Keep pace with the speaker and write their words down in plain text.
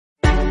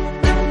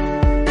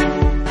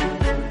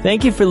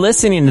Thank you for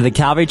listening to the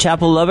Calvary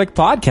Chapel Lubbock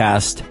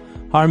podcast.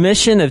 Our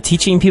mission of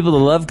teaching people to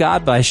love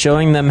God by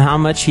showing them how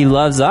much He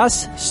loves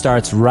us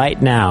starts right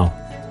now.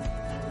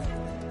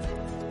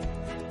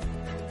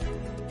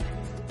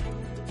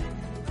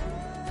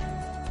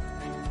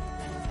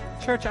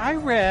 Church, I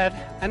read,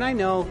 and I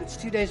know it's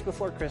 2 days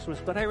before Christmas,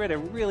 but I read a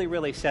really,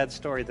 really sad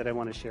story that I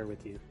want to share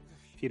with you,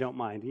 if you don't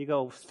mind. You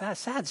go,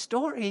 sad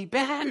story,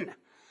 Ben.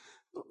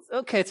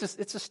 Okay,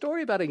 it's a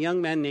story about a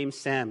young man named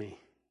Sammy.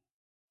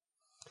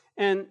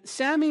 And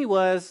Sammy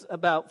was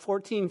about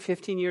 14,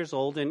 15 years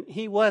old, and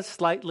he was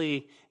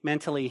slightly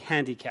mentally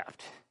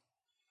handicapped.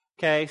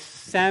 Okay,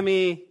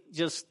 Sammy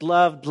just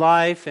loved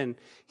life, and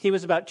he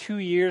was about 2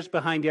 years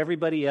behind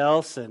everybody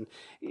else.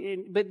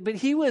 But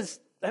he was,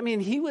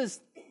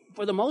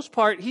 for the most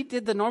part, he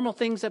did the normal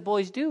things that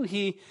boys do.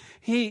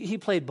 He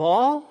played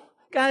ball,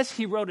 guys.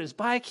 He rode his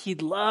bike. He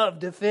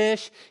loved to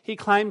fish. He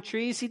climbed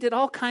trees. He did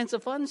all kinds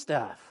of fun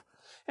stuff.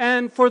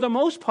 And for the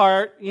most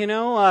part,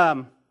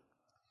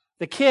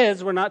 the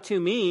kids were not too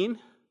mean.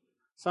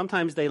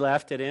 Sometimes they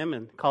laughed at him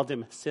and called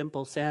him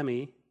Simple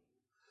Sammy.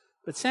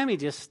 But Sammy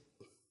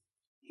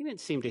he didn't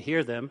seem to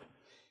hear them.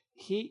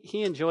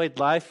 He enjoyed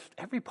life.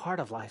 Every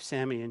part of life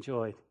Sammy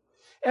enjoyed.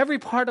 Every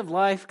part of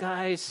life,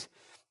 guys,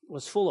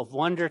 was full of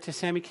wonder to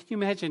Sammy. Can you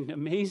imagine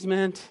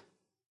amazement?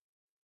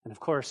 And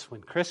of course,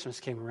 when Christmas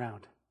came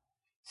around,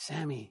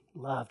 Sammy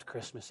loved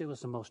Christmas. It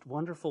was the most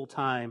wonderful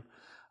time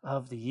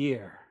of the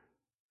year.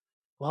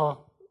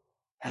 Well,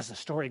 as the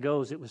story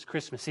goes, it was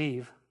Christmas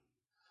Eve.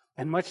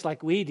 And much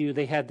like we do,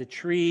 they had the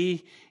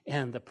tree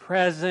and the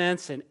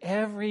presents, and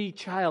every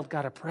child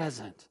got a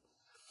present.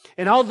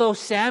 And although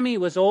Sammy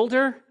was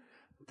older,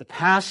 the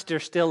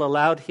pastor still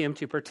allowed him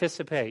to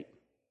participate.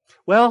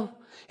 Well,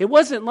 it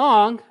wasn't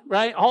long,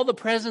 right? All the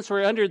presents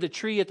were under the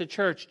tree at the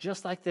church,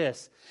 just like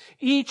this.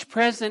 Each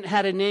present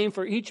had a name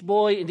for each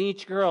boy and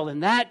each girl.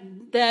 And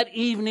that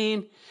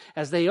evening,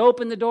 as they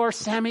opened the door,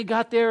 Sammy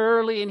got there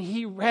early and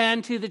he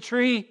ran to the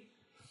tree.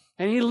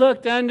 And he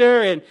looked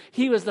under, and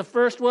he was the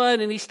first one,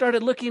 and he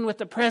started looking with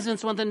the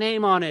presents with the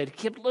name on it. He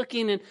kept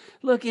looking,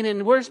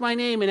 and where's my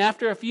name? And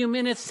after a few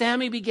minutes,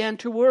 Sammy began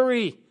to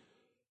worry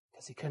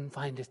because he couldn't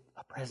find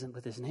a present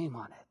with his name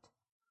on it.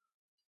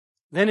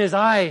 Then his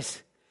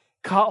eyes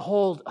caught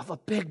hold of a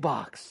big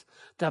box,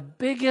 the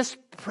biggest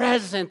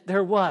present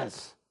there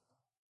was.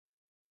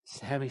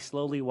 Sammy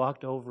slowly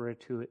walked over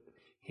to it.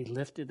 He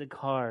lifted the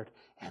card,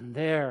 and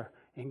there,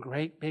 in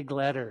great big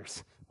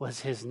letters, was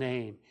his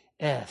name.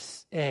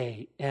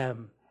 Sammy.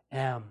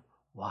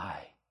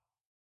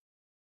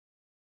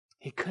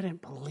 He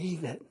couldn't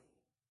believe it.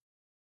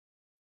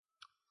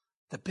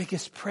 The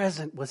biggest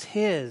present was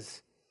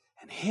his,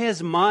 and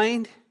his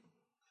mind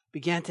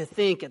began to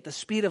think at the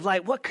speed of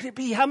light. What could it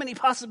be? How many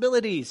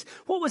possibilities?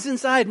 What was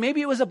inside?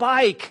 Maybe it was a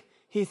bike,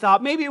 he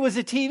thought. Maybe it was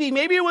a TV.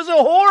 Maybe it was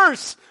a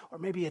horse, or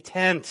maybe a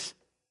tent.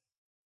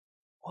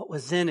 What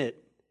was in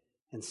it?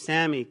 And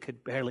Sammy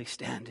could barely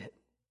stand it.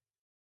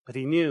 But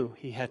he knew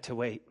he had to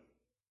wait.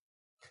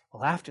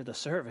 Well, after the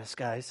service,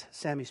 guys,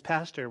 Sammy's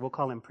pastor, we'll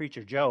call him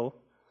Preacher Joe,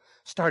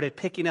 started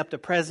picking up the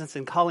presents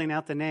and calling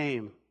out the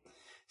name.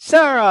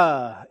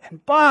 Sarah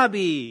and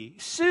Bobby,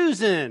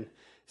 Susan.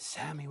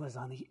 Sammy was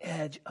on the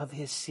edge of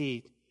his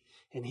seat,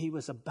 and he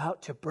was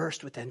about to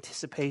burst with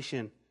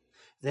anticipation.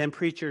 Then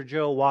Preacher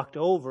Joe walked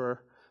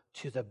over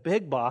to the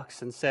big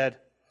box and said,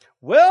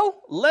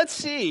 well, let's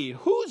see,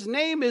 whose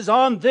name is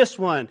on this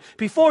one?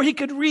 Before he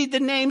could read the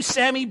name,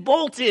 Sammy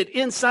bolted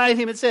inside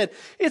him and said,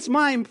 it's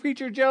mine,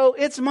 Preacher Joe,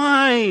 it's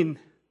mine.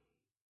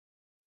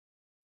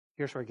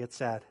 Here's where it gets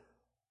sad.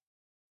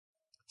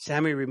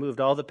 Sammy removed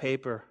all the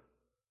paper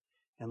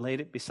and laid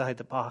it beside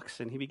the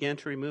box, and he began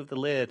to remove the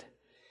lid.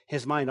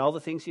 His mind, all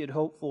the things he had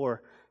hoped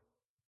for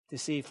to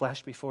see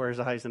flashed before his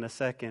eyes in a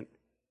second.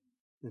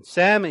 And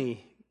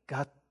Sammy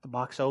got the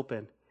box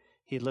open.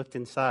 He looked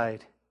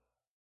inside.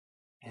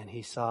 And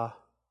he saw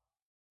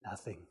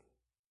nothing.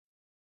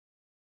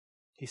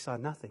 He saw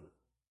nothing.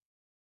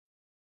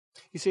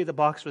 You see, the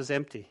box was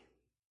empty.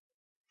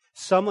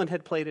 Someone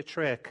had played a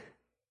trick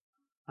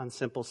on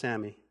Simple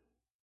Sammy.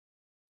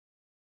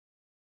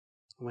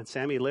 When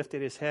Sammy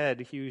lifted his head,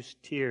 huge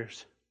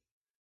tears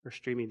were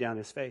streaming down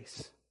his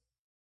face.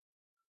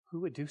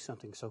 Who would do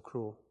something so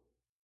cruel?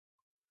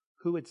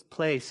 Who would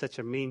play such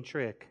a mean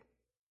trick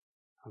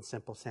on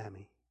Simple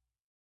Sammy?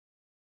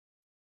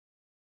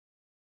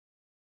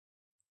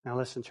 Now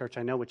listen, church,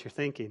 I know what you're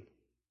thinking.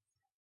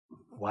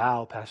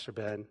 Wow, Pastor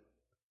Ben,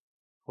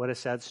 what a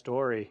sad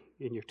story.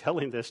 And you're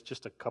telling this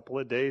just a couple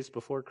of days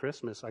before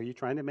Christmas. Are you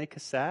trying to make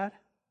us sad?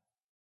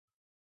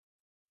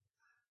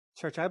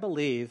 Church, I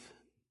believe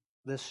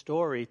this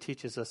story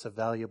teaches us a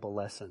valuable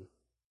lesson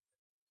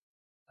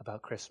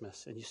about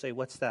Christmas. And you say,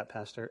 what's that,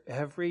 Pastor?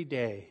 Every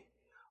day,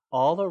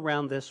 all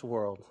around this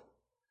world,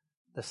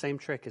 the same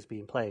trick is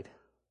being played.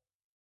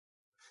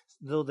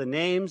 Though the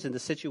names and the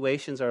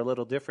situations are a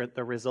little different,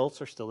 the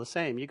results are still the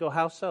same. You go,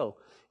 how so?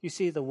 You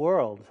see, the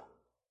world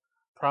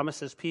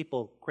promises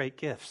people great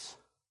gifts.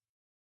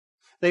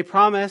 They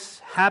promise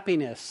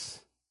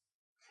happiness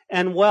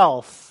and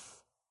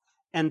wealth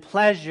and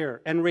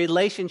pleasure and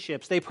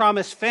relationships. They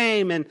promise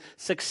fame and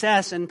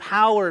success and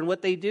power. And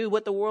what they do,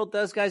 what the world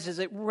does, guys, is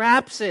it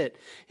wraps it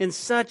in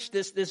such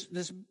this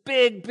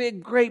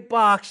big, great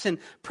box and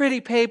pretty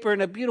paper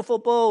and a beautiful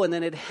bow. And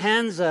then it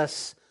hands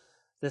us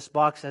this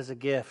box as a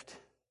gift.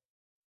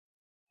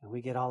 And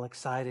we get all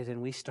excited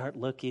and we start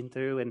looking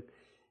through. And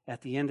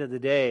at the end of the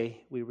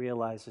day, we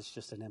realize it's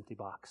just an empty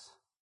box.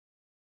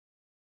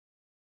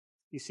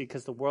 You see,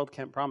 because the world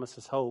can't promise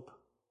us hope.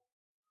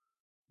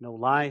 No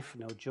life,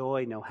 no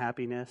joy, no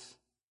happiness.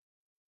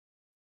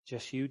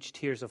 Just huge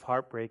tears of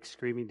heartbreak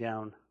screaming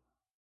down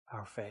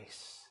our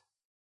face.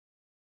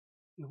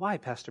 Why,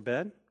 Pastor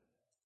Ben?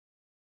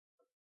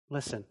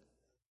 Listen,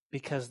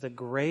 because the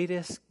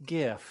greatest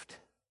gift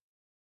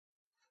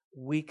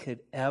we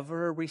could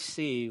ever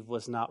receive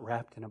was not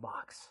wrapped in a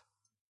box.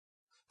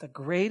 The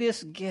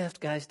greatest gift,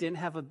 guys, didn't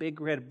have a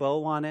big red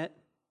bow on it.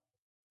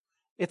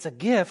 It's a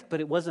gift, but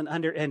it wasn't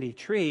under any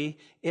tree.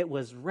 It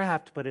was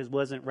wrapped, but it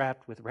wasn't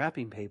wrapped with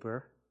wrapping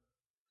paper.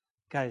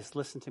 Guys,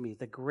 listen to me.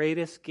 The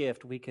greatest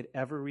gift we could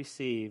ever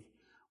receive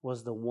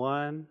was the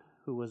one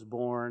who was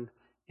born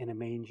in a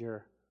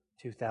manger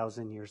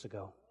 2,000 years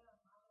ago.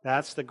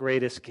 That's the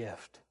greatest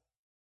gift.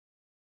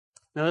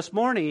 Now this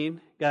morning,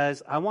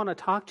 guys, I want to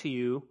talk to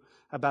you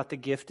about the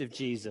gift of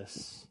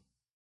Jesus.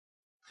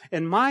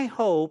 And my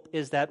hope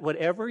is that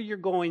whatever you're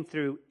going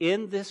through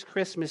in this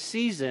Christmas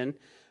season,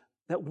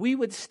 that we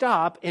would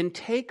stop and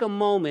take a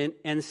moment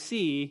and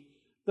see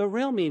the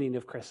real meaning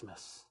of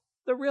Christmas.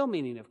 The real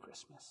meaning of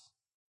Christmas.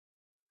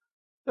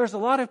 There's a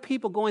lot of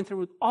people going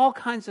through all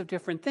kinds of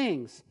different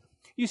things.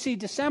 You see,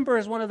 December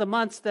is one of the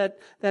months that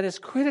is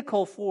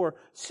critical for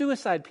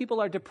suicide.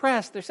 People are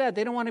depressed. They're sad.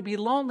 They don't want to be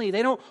lonely.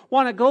 They don't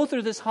want to go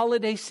through this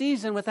holiday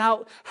season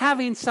without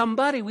having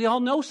somebody. We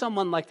all know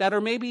someone like that, or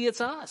maybe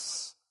it's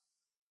us.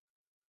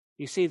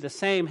 You see, the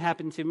same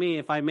happened to me,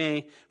 if I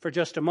may, for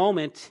just a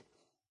moment.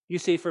 You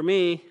see, for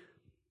me,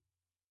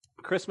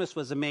 Christmas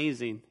was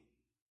amazing.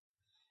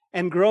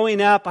 And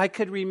growing up, I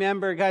could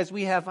remember, guys, I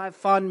have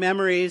fond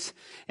memories.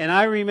 And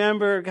I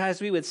remember,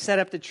 guys, we would set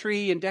up the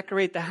tree and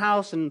decorate the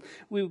house. And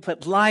we would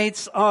put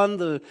lights on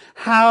the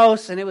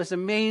house. And it was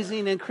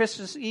amazing. And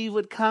Christmas Eve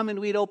would come and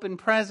we'd open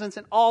presents.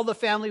 And all the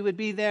family would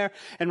be there.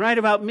 And right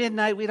about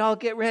midnight, we'd all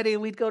get ready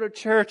and we'd go to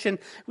church. And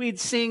we'd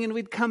sing and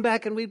we'd come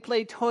back and we'd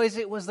play toys.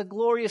 It was the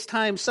glorious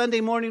time. Sunday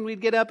morning, we'd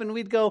get up and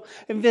we'd go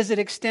and visit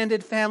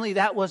extended family.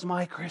 That was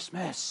my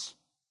Christmas.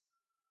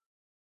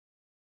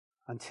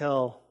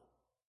 Until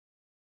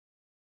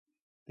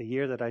the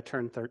year that I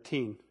turned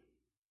 13.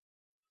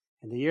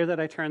 And the year that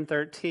I turned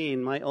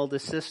 13, my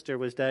oldest sister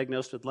was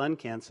diagnosed with lung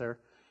cancer,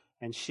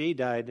 and she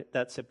died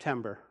that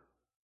September.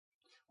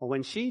 Well,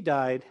 when she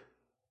died,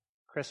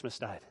 Christmas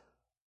died.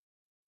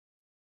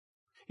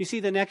 You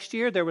see, the next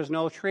year there was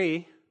no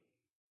tree,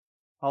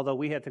 although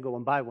we had to go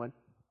and buy one.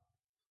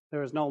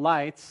 There was no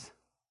lights.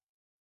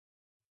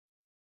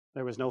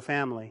 There was no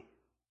family.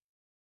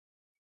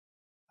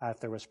 If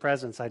there was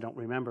presents, I don't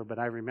remember, but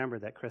I remember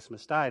that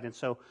Christmas died. And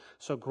so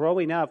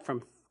growing up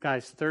from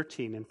guys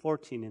 13 and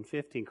 14 and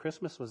 15,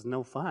 Christmas was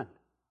no fun.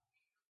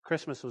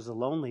 Christmas was a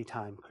lonely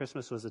time.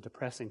 Christmas was a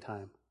depressing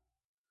time.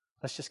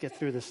 Let's just get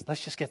through this.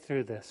 Let's just get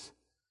through this.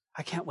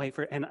 I can't wait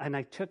for it. And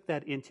I took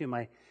that into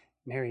my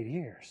married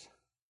years.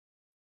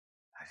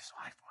 I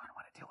don't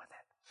want to deal with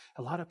it.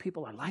 A lot of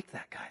people are like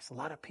that, guys. A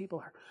lot of people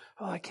are,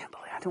 I can't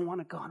believe I don't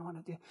want to go. I don't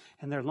want to do.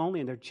 And they're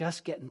lonely and they're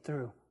just getting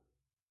through.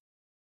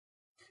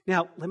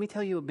 Now, let me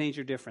tell you a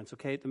major difference,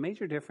 okay? The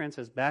major difference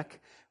is back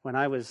when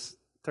I was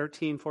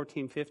 13,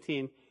 14,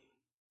 15,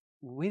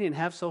 we didn't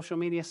have social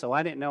media, so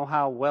I didn't know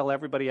how well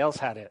everybody else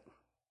had it.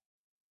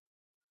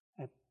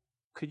 And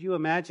could you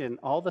imagine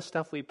all the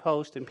stuff we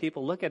post and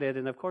people look at it,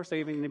 and of course they're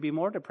even going to be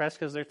more depressed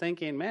because they're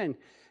thinking, man,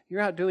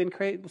 you're out doing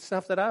great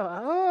stuff that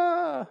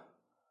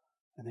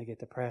and they get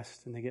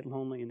depressed, and they get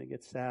lonely, and they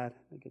get sad,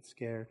 they get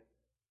scared,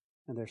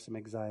 and there's some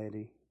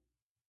anxiety.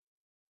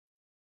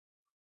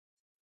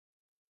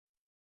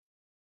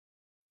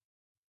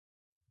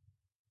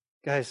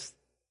 Guys,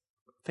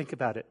 think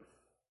about it.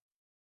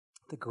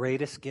 The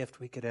greatest gift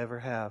we could ever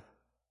have.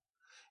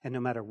 And no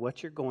matter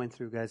what you're going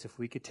through, guys, if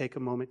we could take a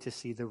moment to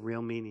see the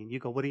real meaning. You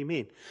go, what do you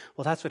mean?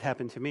 Well, that's what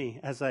happened to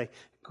me. As I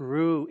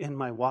grew in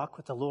my walk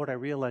with the Lord, I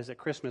realized that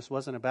Christmas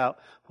wasn't about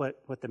what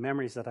the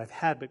memories that I've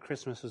had, but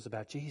Christmas was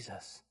about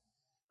Jesus.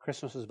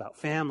 Christmas was about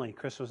family.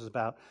 Christmas was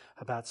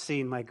about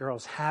seeing my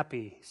girls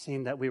happy,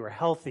 seeing that we were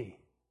healthy.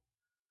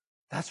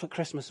 That's what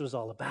Christmas was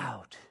all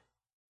about.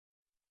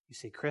 You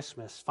see,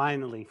 Christmas,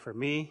 finally, for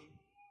me,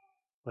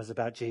 was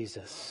about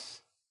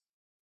Jesus.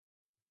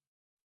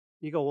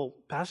 You go, well,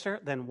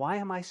 Pastor, then why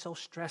am I so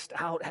stressed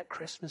out at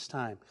Christmas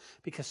time?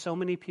 Because so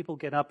many people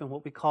get up in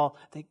what we call,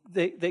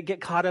 they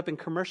get caught up in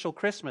commercial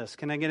Christmas.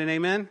 Can I get an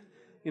amen?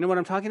 You know what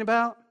I'm talking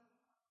about?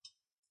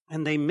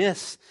 And they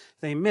miss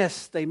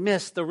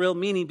the real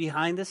meaning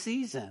behind the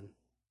season.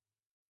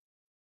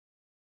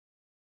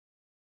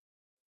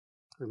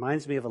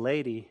 Reminds me of a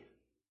lady.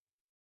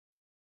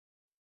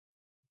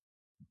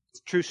 It's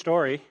a true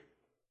story.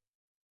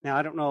 Now,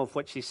 I don't know if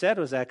what she said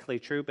was actually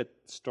true, but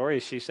the story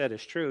she said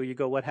is true. You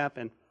go, what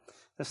happened?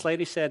 This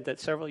lady said that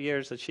several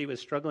years that she was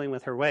struggling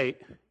with her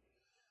weight,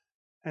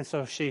 and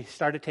so she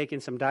started taking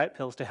some diet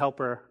pills to help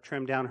her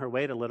trim down her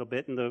weight a little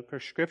bit, and the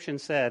prescription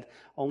said,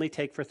 only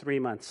take for 3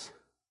 months.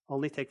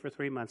 Only take for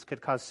 3 months.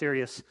 Could cause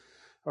serious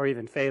or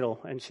even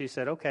fatal. And she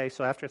said, okay.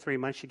 So after 3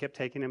 months, she kept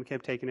taking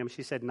them.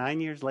 She said 9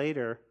 years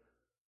later,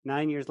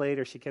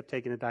 she kept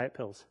taking the diet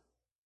pills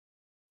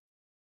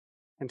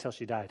until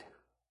she died.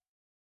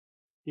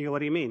 You go, what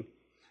do you mean?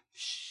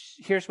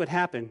 Here's what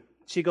happened.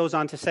 She goes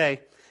on to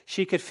say,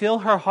 she could feel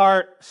her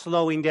heart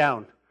slowing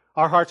down.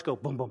 Our hearts go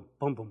boom, boom,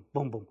 boom, boom,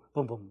 boom, boom,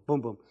 boom, boom,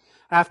 boom, boom.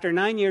 After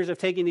 9 years of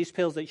taking these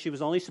pills that she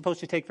was only supposed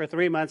to take for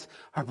 3 months,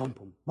 her boom,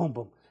 boom, boom,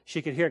 boom.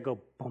 She could hear it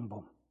go boom,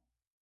 boom,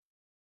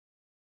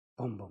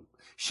 boom, boom.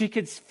 She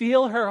could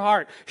feel her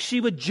heart.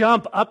 She would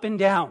jump up and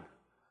down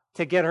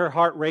to get her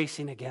heart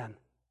racing again,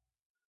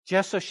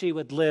 just so she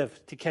would live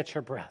to catch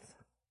her breath.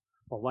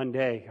 Well, one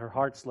day, her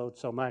heart slowed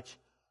so much,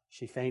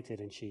 she fainted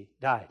and she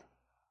died.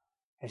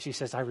 And she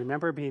says, I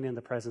remember being in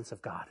the presence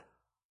of God.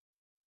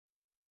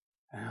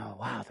 Oh,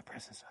 wow, the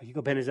presence. You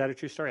go, Ben, is that a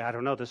true story? I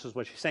don't know. This is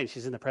what she's saying.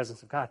 She's in the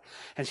presence of God.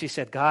 And she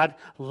said, God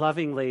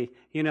lovingly,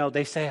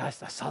 they say, I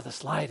saw the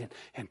slide,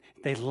 and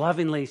they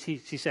lovingly, she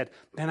said,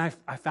 Ben,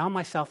 I found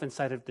myself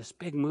inside of this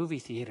big movie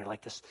theater,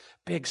 like this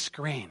big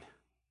screen.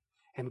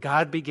 And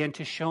God began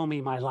to show me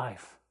my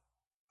life.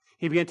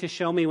 He began to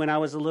show me when I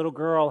was a little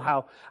girl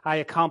how I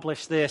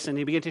accomplished this, and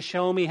he began to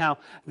show me how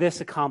this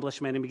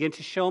accomplishment, and began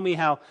to show me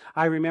how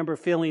I remember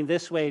feeling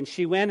this way. And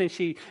she went and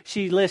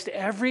she listed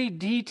every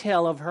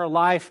detail of her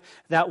life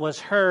that was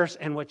hers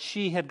and what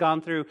she had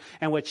gone through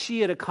and what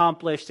she had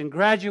accomplished in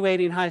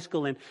graduating high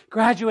school and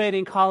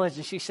graduating college.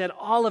 And she said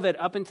all of it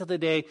up until the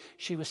day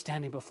she was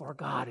standing before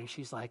God. And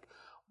she's like,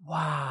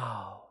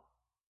 wow,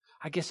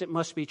 I guess it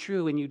must be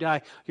true. When you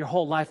die, your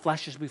whole life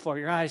flashes before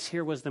your eyes.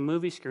 Here was the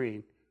movie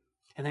screen.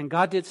 And then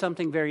God did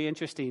something very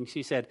interesting.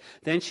 She said,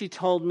 then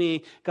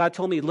God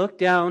told me, look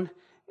down,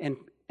 and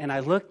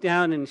I looked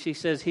down, and he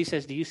says,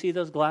 do you see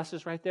those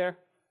glasses right there?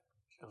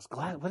 She goes,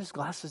 what is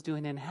glasses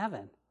doing in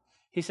heaven?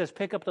 He says,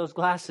 pick up those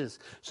glasses.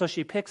 So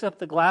she picks up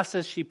the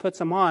glasses, she puts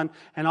them on,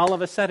 and all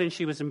of a sudden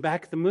she was in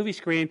back of the movie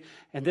screen,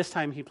 and this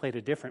time he played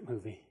a different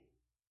movie.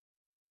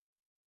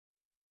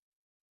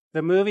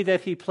 The movie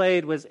that he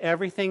played was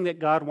everything that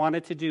God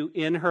wanted to do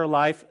in her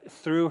life,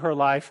 through her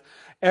life.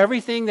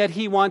 Everything that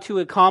he wanted to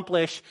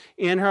accomplish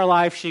in her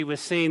life, she was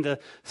seeing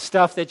the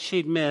stuff that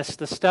she'd missed,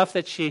 the stuff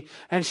that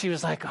and she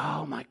was like,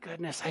 oh my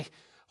goodness,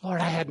 Lord,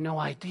 I had no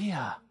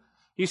idea.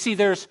 You see,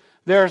 there's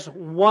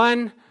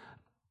one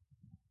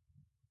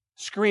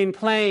screen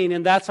playing,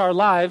 and that's our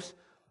lives.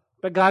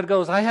 But God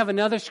goes, I have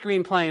another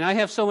screen playing. I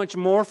have so much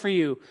more for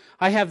you.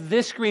 I have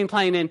this screen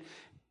playing,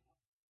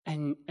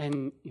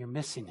 and you're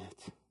missing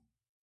it.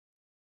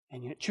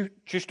 And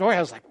true story,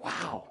 I was like,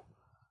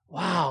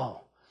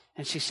 wow.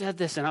 And she said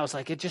this, and I was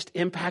like, it just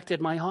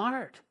impacted my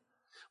heart.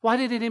 Why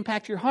did it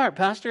impact your heart,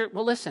 Pastor?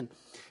 Well, listen,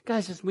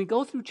 guys, as we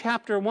go through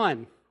chapter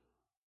 1,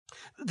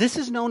 this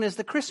is known as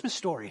the Christmas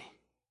story.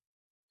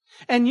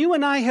 And you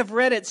and I have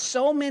read it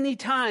so many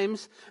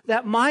times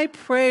that my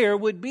prayer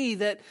would be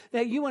that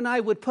you and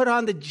I would put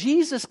on the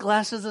Jesus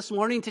glasses this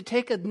morning to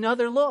take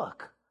another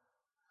look.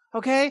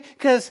 Okay?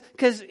 Because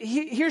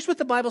here's what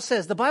the Bible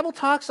says. The Bible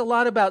talks a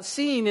lot about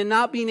seeing and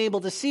not being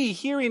able to see,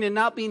 hearing and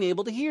not being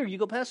able to hear. You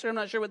go, Pastor, I'm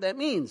not sure what that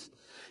means.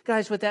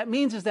 Guys, what that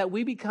means is that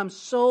we become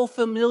so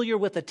familiar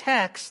with the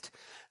text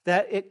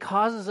that it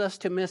causes us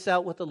to miss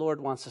out what the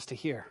Lord wants us to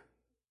hear.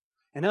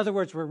 In other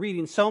words, we're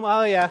reading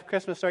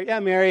Christmas story.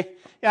 Yeah, Mary.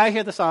 Yeah, I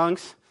hear the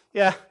songs.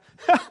 Yeah.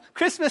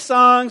 Christmas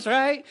songs,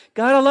 right?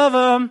 Gotta love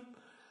them.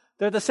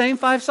 They're the same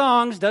 5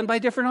 songs done by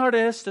different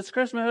artists. It's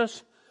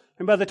Christmas.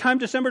 And by the time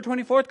December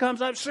 24th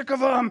comes, I'm sick of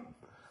them.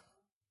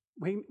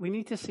 We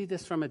need to see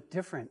this from a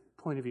different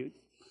point of view.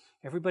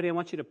 Everybody, I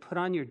want you to put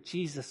on your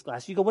Jesus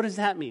glass. You go, what does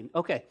that mean?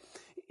 Okay,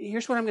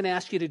 here's what I'm going to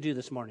ask you to do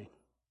this morning.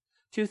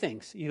 2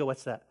 things. You go,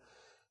 what's that?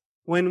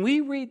 When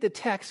we read the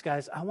text,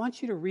 guys, I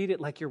want you to read it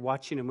like you're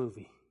watching a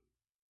movie.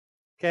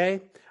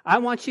 Okay? I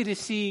want you to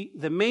see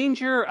the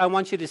manger. I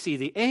want you to see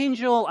the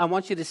angel. I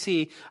want you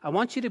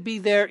to be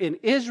there in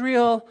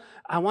Israel.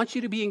 I want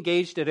you to be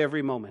engaged at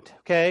every moment.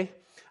 Okay?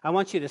 I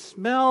want you to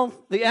smell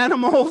the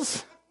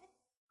animals.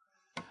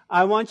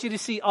 I want you to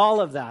see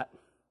all of that.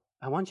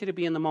 I want you to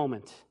be in the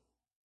moment.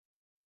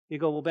 You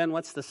go, well, Ben,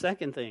 what's the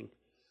second thing?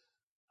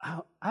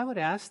 I would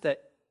ask that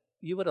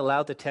you would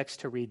allow the text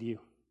to read you.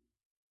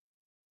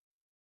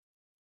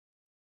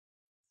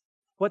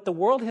 What the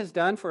world has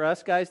done for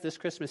us, guys, this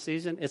Christmas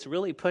season, it's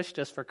really pushed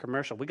us for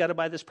commercial. We got to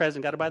buy this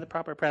present, got to buy the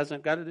proper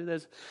present, got to do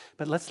this.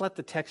 But let's let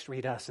the text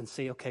read us and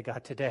see, okay,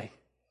 God, today,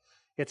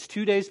 it's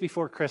 2 days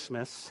before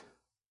Christmas.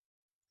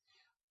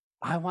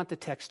 I want the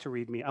text to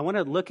read me. I want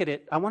to look at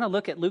it. I want to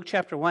look at Luke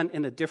chapter 1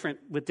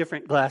 with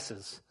different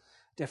glasses.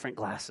 Different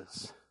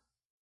glasses.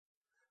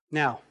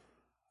 Now,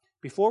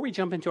 before we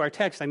jump into our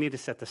text, I need to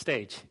set the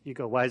stage. You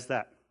go, why is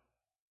that?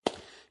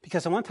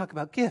 Because I want to talk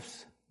about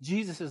gifts.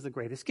 Jesus is the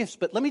greatest gifts.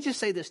 But let me just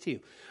say this to you.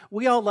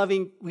 We all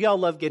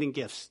love getting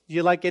gifts. Do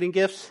you like getting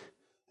gifts?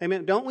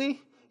 Amen. Don't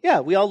we? Yeah,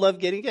 we all love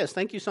getting gifts.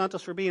 Thank you,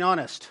 Santos, for being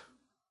honest.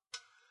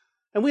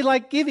 And we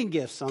like giving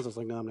gifts. Santos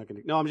like, no, I'm not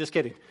going to. No, I'm just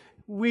kidding.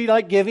 We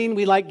like giving.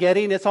 We like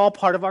getting. It's all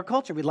part of our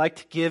culture. We like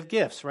to give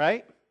gifts,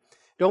 right?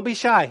 Don't be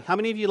shy. How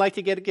many of you like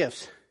to get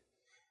gifts?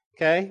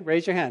 Okay,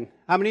 raise your hand.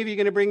 How many of you are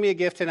going to bring me a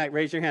gift tonight?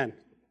 Raise your hand.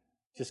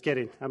 Just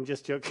kidding. I'm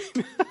just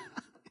joking.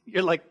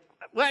 You're like,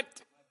 what?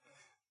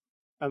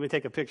 Let me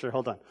take a picture.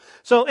 Hold on.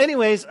 So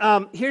anyways,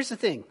 here's the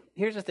thing.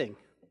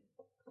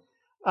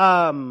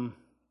 Of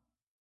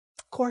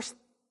course,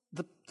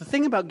 the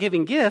thing about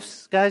giving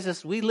gifts, guys,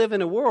 is we live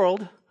in a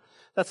world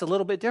that's a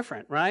little bit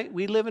different, right?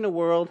 We live in a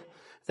world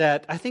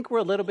that I think we're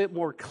a little bit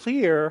more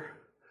clear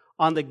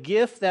on the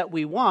gift that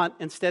we want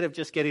instead of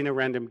just getting a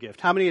random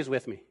gift. How many is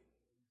with me?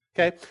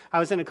 Okay. I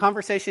was in a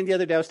conversation the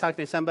other day. I was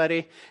talking to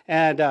somebody,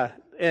 and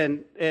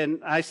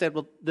I said,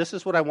 well, this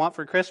is what I want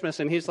for Christmas.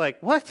 And he's like,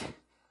 what?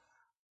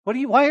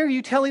 Why are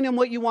you telling him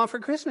what you want for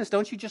Christmas?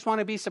 Don't you just want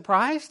to be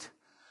surprised?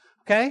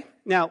 Okay.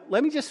 Now,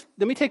 let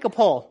me take a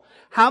poll.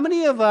 How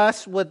many of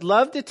us would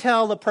love to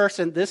tell the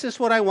person, this is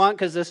what I want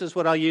because this is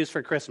what I'll use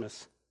for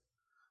Christmas?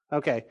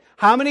 Okay.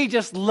 How many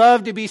just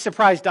love to be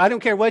surprised? I don't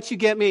care what you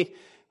get me.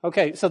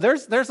 Okay. So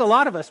there's a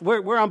lot of us.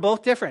 We're on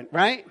both different,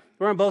 right?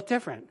 We're on both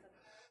different.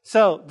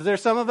 So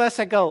there's some of us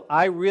that go,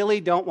 I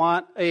really don't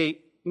want a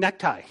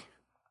necktie.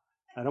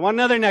 I don't want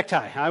another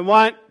necktie. I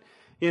want,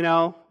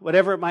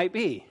 whatever it might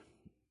be.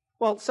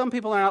 Well, some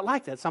people are not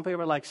like that. Some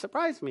people are like,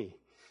 surprise me.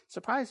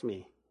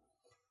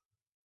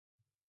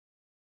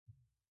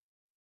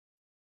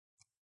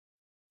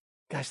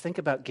 Guys, think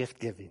about gift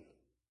giving.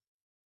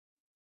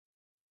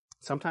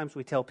 Sometimes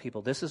we tell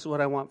people, this is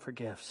what I want for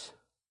gifts.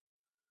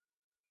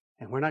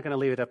 And we're not going to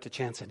leave it up to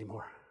chance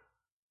anymore.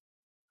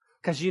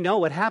 Because you know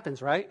what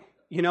happens, right?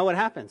 You know what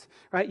happens,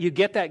 right? You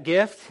get that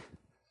gift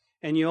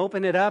and you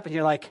open it up and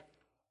you're like,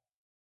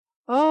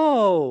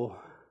 oh,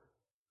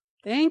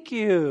 thank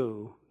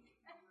you.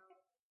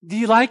 Do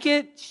you like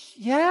it?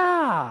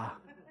 Yeah.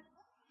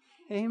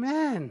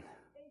 Amen.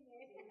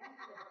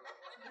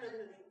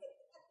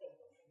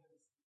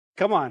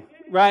 Come on,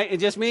 right? And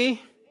just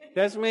me?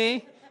 Just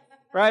me?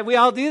 Right? We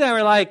all do that.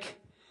 We're like,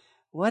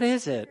 what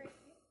is it?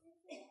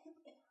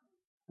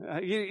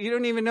 You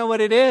don't even know what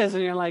it is.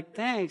 And you're like,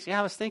 thanks. Yeah,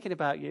 I was thinking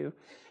about you.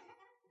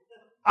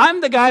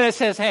 I'm the guy that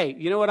says, hey,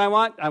 you know what I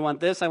want? I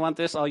want this,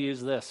 I'll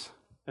use this.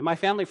 And my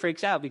family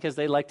freaks out because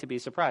they like to be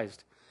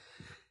surprised.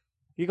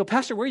 You go,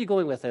 Pastor, where are you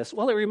going with this?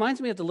 Well, it reminds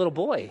me of the little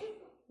boy,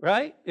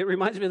 right? It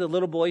reminds me of the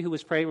little boy who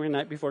was praying one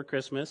night before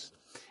Christmas.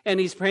 And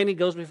he's praying, he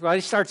goes before God,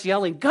 he starts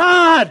yelling,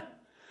 God,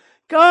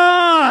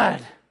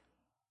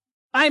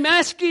 I'm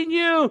asking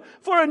you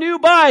for a new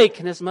bike.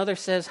 And his mother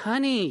says,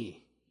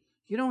 honey,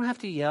 you don't have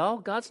to yell.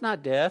 God's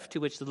not deaf. To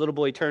which the little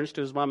boy turns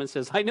to his mom and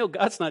says, I know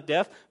God's not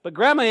deaf, but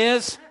Grandma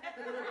is.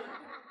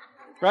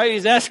 Right?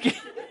 He's asking.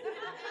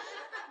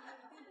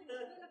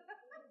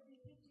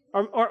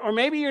 Or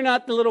maybe you're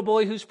not the little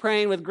boy who's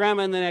praying with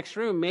Grandma in the next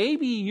room.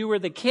 Maybe you were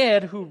the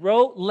kid who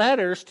wrote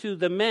letters to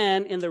the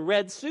men in the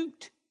red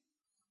suit.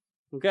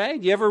 Okay?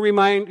 Do you ever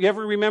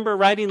remember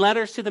writing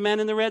letters to the men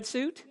in the red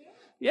suit?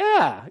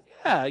 Yeah.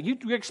 You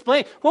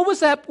explain. What was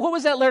that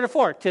letter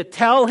for? To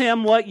tell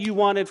him what you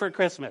wanted for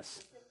Christmas.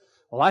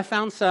 Well, I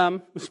found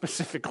some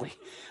specifically.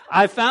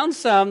 I found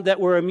some that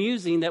were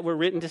amusing that were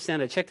written to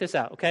Santa. Check this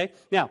out, okay?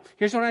 Now,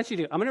 here's what I want you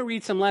to do. I'm going to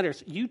read some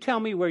letters. You tell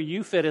me where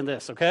you fit in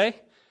this, okay?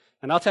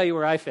 And I'll tell you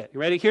where I fit. You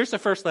ready? Here's the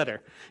first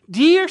letter.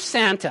 Dear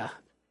Santa,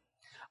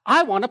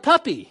 I want a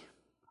puppy.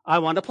 I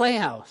want a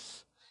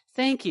playhouse.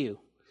 Thank you.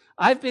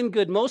 I've been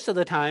good most of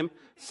the time.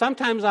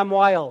 Sometimes I'm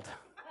wild.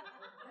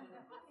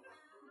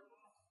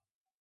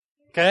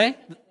 Okay?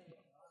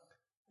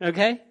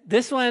 Okay?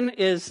 This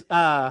one's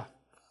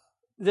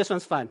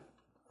fun.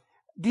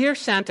 Dear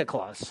Santa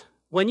Claus,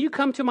 when you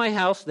come to my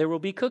house, there will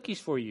be cookies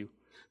for you.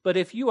 But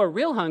if you are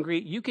real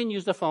hungry, you can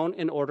use the phone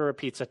and order a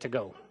pizza to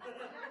go.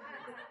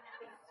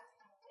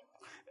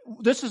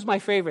 This is my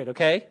favorite,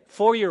 okay? A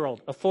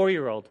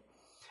 4-year-old.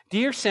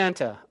 Dear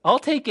Santa, I'll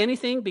take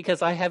anything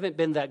because I haven't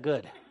been that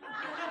good.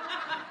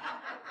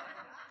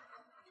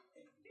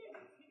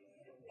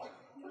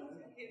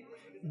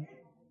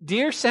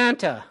 Dear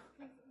Santa,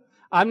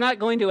 I'm not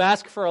going to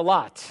ask for a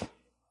lot.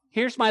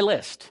 Here's my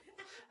list.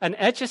 An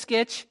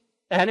Etch-a-Sketch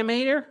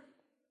animator,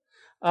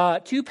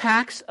 2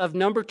 packs of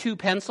number 2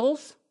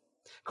 pencils,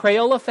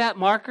 Crayola fat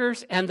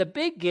markers, and the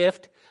big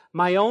gift,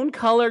 my own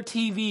color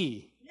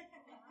TV.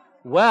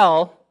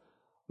 Well,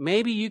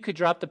 maybe you could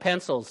drop the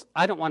pencils.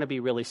 I don't want to be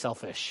really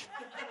selfish.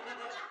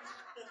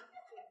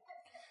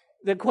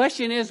 The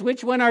question is,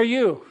 which one are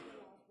you?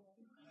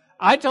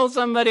 I told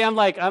somebody, I'm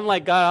like,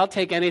 God, I'll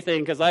take anything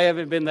because I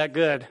haven't been that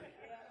good.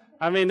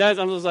 I mean, I'm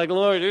just like,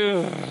 Lord,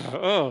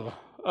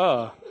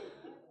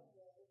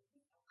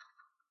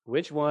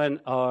 Which one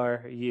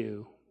are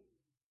you?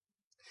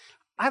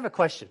 I have a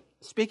question.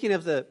 Speaking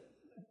of the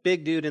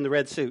big dude in the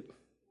red suit,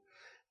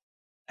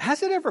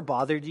 has it ever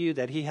bothered you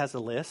that he has a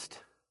list?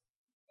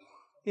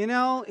 You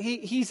know,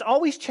 he's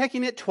always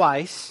checking it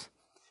twice.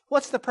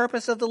 What's the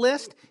purpose of the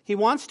list? He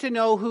wants to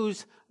know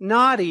who's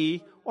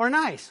naughty or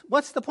nice.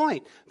 What's the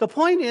point? The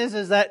point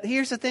is that,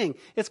 here's the thing.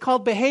 It's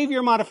called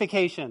behavior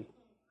modification.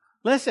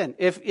 Listen,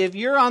 if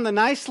you're on the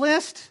nice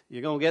list,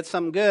 you're going to get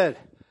something good.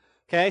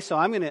 Okay, so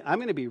I'm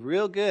going to be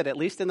real good, at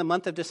least in the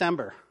month of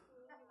December.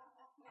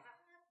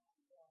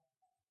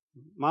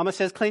 Mama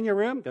says clean your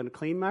room, going to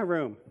clean my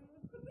room.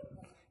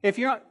 If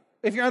you're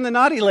on the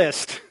naughty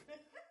list,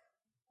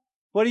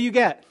 what do you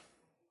get?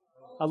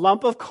 A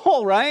lump of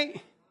coal,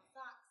 right?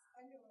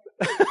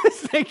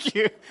 Thank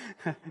you.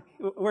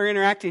 We're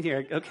interacting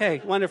here.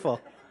 Okay,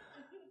 wonderful.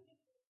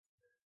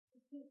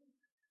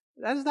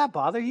 Does that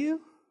bother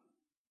you?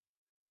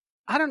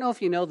 I don't know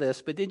if you know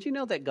this, but did you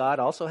know that God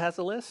also has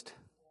a list?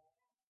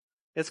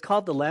 It's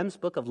called the Lamb's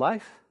Book of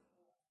Life.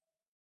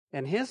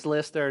 And his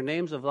list, there are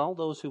names of all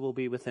those who will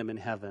be with him in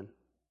heaven.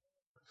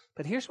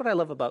 But here's what I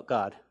love about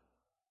God.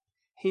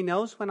 He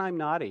knows when I'm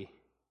naughty,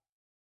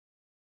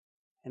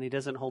 and he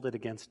doesn't hold it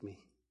against me.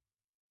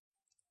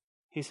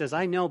 He says,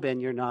 I know, Ben,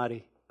 you're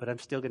naughty, but I'm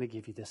still going to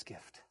give you this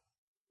gift.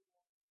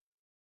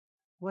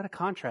 What a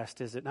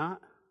contrast, is it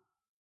not?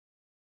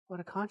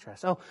 What a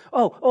contrast.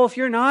 Oh, if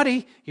you're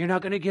naughty, you're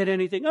not going to get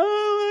anything.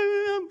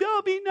 Oh,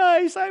 I'll be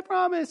nice, I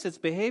promise. It's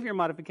behavior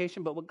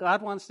modification, but what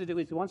God wants to do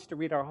is he wants to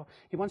reach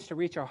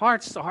our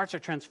hearts. The hearts are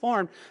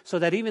transformed so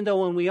that even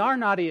though when we are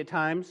naughty at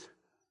times,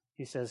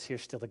 he says,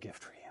 here's still a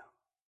gift for you.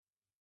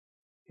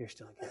 Here's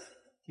still a gift.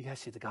 You guys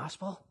see the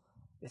gospel?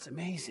 It's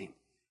amazing.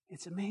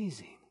 It's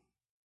amazing.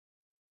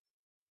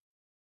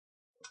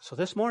 So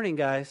this morning,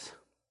 guys,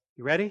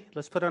 you ready?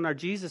 Let's put on our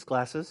Jesus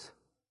glasses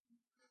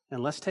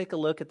and let's take a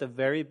look at the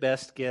very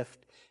best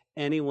gift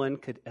anyone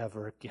could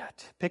ever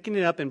get. Picking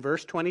it up in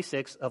verse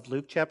 26 of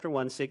Luke chapter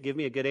 1. Give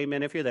me a good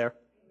amen if you're there.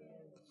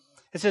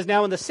 It says,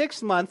 now in the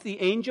 6th month,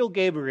 the angel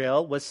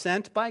Gabriel was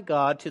sent by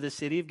God to the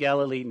city of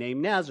Galilee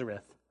named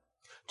Nazareth,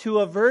 to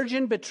a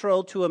virgin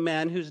betrothed to a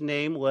man whose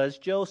name was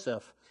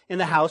Joseph, in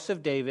the house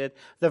of David.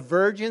 The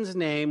virgin's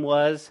name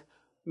was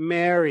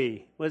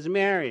Mary.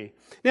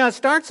 Now, it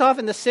starts off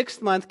in the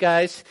 6th month,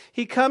 guys.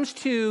 He comes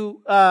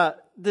to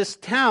this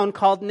town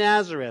called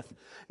Nazareth.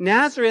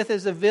 Nazareth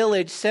is a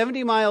village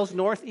 70 miles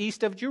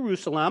northeast of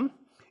Jerusalem.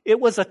 It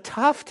was a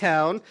tough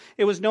town.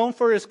 It was known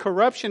for its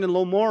corruption and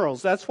low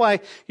morals. That's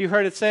why you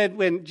heard it said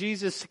when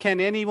Jesus, can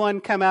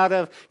anything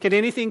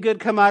good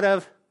come out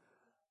of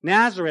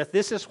Nazareth?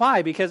 This is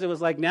why, because it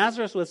was like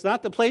Nazareth was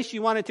not the place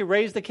you wanted to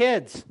raise the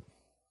kids.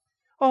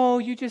 Oh,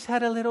 you just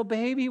had a little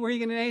baby. Where are you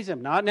going to raise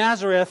him? Not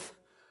Nazareth.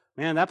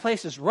 Man, that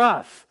place is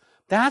rough.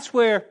 That's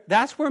where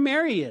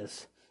Mary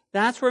is.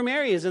 That's where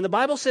Mary is. And the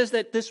Bible says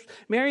that this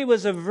Mary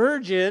was a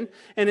virgin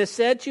and is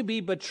said to be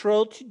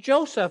betrothed to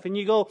Joseph. And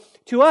we go,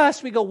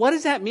 what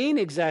does that mean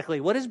exactly?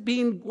 What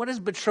does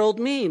betrothed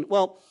mean?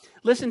 Well,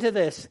 listen to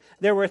this.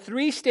 There were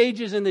 3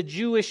 stages in the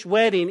Jewish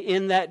wedding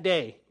in that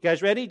day. You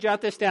guys ready? Jot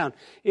this down.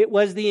 It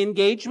was the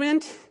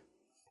engagement,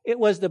 it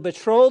was the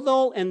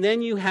betrothal, and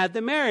then you had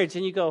the marriage.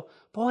 And you go,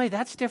 boy,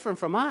 that's different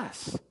from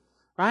us,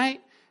 right?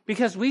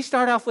 Because we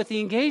start off with the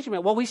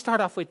engagement. Well, we start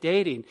off with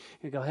dating.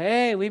 You go,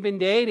 hey, we've been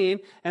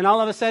dating. And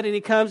all of a sudden he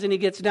comes and he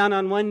gets down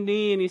on one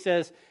knee and he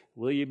says,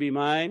 will you be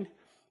mine?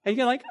 And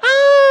you're like,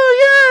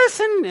 oh,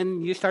 yes.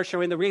 And you start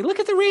showing the ring. Look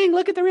at the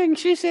ring.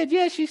 She said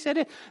yes, she said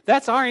it.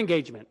 That's our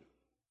engagement.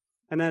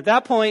 And at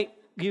that point,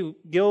 you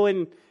go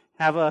and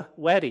have a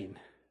wedding.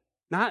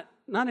 Not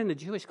in the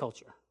Jewish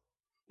culture.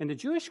 In the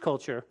Jewish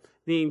culture,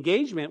 the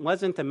engagement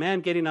wasn't the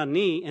man getting on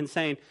knee and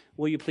saying,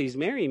 will you please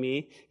marry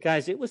me?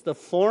 Guys, it was the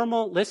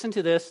formal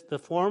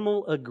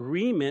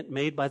agreement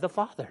made by the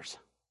fathers.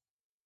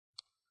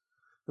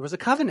 There was a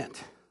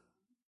covenant.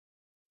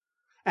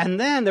 And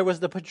then there was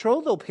the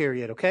betrothal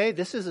period, okay?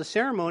 This is a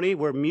ceremony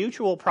where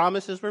mutual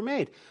promises were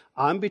made.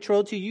 I'm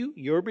betrothed to you,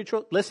 you're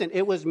betrothed. Listen,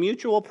 it was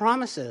mutual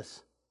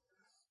promises.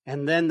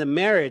 And then the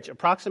marriage,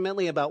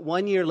 approximately about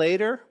 1 year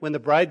later, when the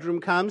bridegroom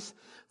comes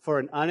for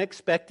an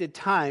unexpected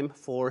time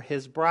for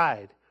his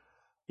bride.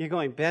 You're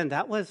going, Ben,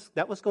 that was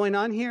going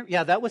on here?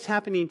 Yeah, that was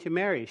happening to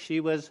Mary. She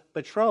was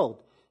betrothed.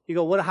 You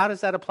go, how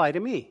does that apply to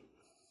me?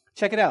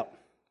 Check it out.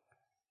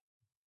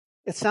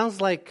 It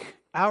sounds like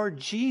our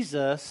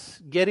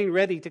Jesus getting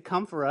ready to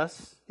come for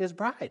us, his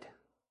bride.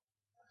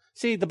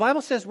 See, the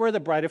Bible says we're the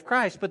bride of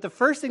Christ, but the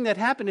first thing that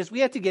happened is we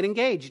had to get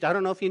engaged. I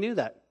don't know if you knew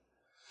that.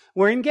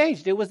 We're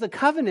engaged. It was the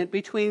covenant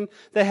between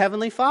the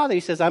Heavenly Father.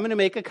 He says, I'm going to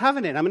make a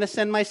covenant. I'm going to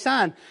send my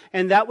son.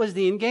 And that was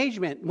the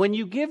engagement. When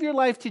you give your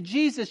life to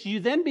Jesus, you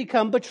then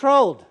become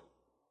betrothed.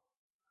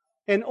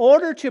 In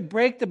order to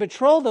break the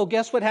betrothal,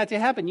 guess what had to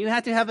happen? You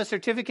had to have a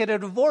certificate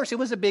of divorce. It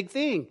was a big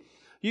thing.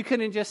 You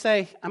couldn't just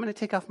say, I'm going to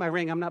take off my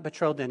ring. I'm not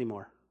betrothed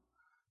anymore.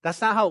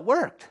 That's not how it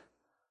worked.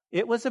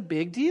 It was a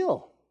big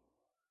deal.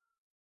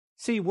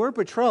 See, we're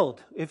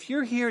betrothed. If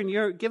you're here and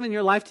you're giving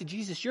your life to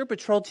Jesus, you're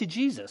betrothed to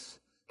Jesus.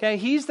 Okay,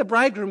 he's the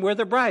bridegroom, we're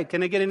the bride.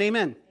 Can I get an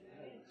amen?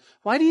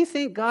 Why do you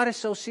think God is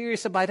so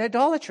serious about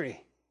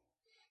idolatry?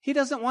 He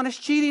doesn't want us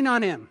cheating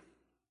on him.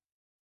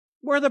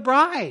 We're the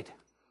bride.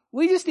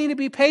 We just need to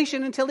be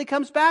patient until he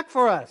comes back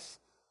for us.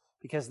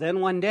 Because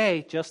then one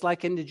day, just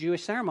like in the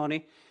Jewish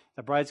ceremony,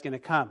 The bride's going to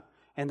come.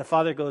 And the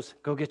Father goes,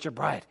 go get your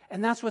bride.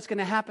 And that's what's going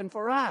to happen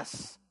for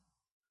us.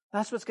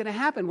 That's what's going to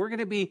happen. We're going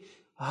to be,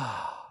 and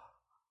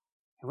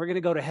we're going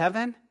to go to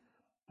heaven,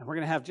 and we're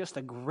going to have just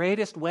the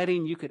greatest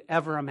wedding you could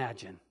ever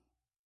imagine.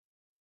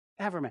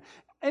 Ever imagine.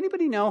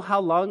 Anybody know how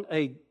long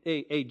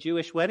a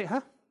Jewish wedding,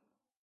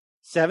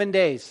 7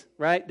 days,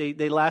 right?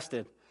 They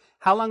lasted.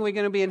 How long are we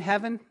going to be in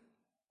heaven?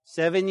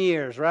 7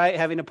 years, right?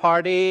 Having a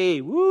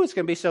party. Woo, it's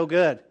going to be so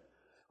good.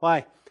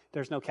 Why?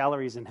 There's no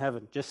calories in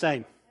heaven. Just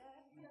saying.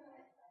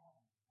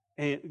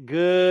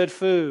 Good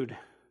food.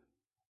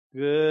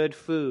 Good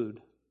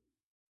food.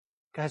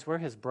 Guys, we're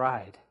his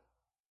bride.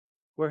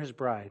 We're his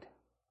bride.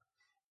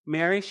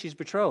 Mary, she's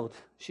betrothed.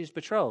 She's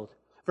betrothed.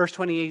 Verse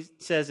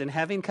 28 says, and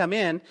having come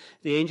in,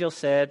 the angel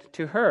said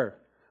to her,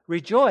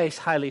 rejoice,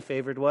 highly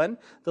favored one.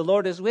 The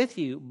Lord is with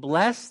you.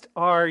 Blessed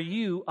are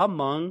you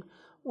among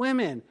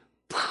women.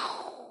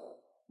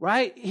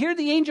 Right? Here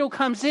the angel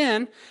comes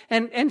in,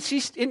 and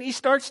he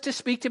starts to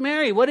speak to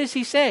Mary. What does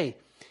he say?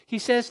 He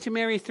says to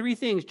Mary 3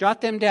 things.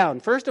 Jot them down.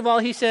 First of all,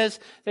 he says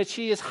that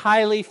she is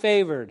highly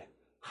favored.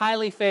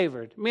 Highly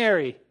favored.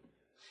 Mary.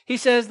 He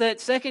says that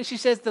second, she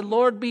says, the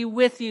Lord be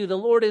with you. The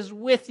Lord is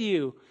with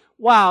you.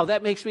 Wow,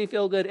 that makes me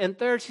feel good. And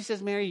third, she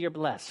says, Mary, you're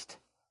blessed.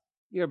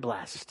 You're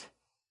blessed.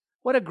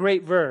 What a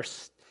great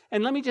verse.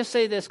 And let me just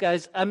say this,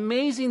 guys.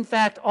 Amazing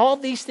fact, all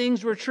these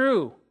things were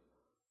true.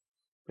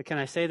 But can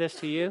I say this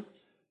to you?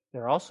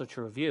 They're also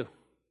true of you.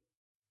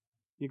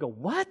 You go,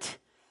 what?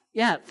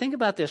 Yeah, think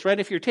about this, right?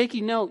 If you're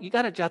taking note, you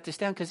got to jot this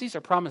down because these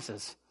are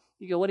promises.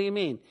 You go, what do you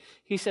mean?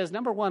 He says,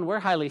 number one, we're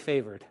highly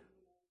favored.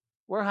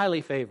 We're highly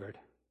favored.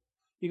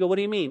 You go, what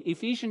do you mean?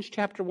 Ephesians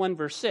chapter 1,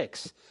 verse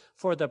 6.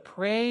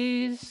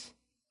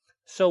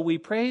 So we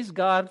praise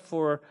God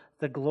for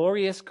the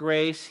glorious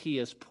grace he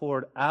has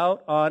poured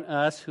out on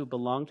us who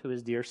belong to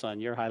his dear Son.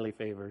 You're highly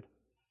favored.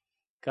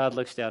 God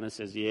looks down and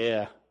says,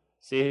 yeah.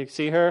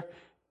 See her?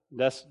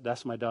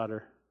 That's my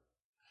daughter.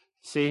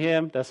 See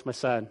him? That's my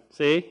son.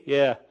 See?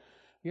 Yeah.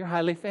 You're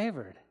highly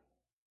favored.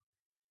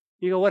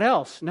 You go, what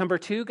else? Number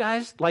 2,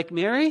 guys, like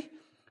Mary,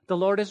 the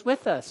Lord is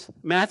with us.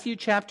 Matthew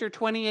chapter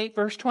 28,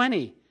 verse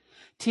 20.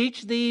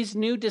 Teach these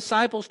new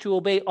disciples to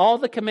obey all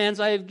the commands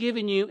I have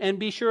given you, and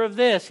be sure of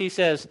this, he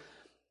says,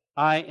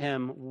 I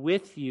am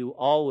with you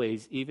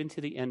always, even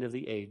to the end of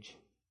the age.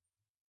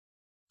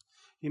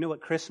 You know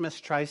what Christmas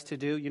tries to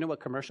do? You know what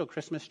commercial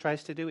Christmas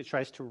tries to do? It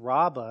tries to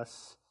rob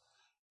us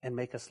and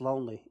make us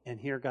lonely. And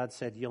here God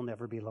said, you'll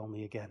never be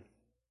lonely again.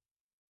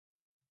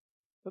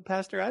 But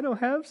Pastor, I don't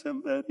have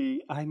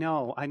somebody. I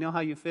know how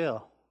you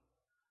feel.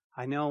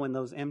 I know in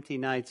those empty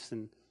nights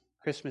and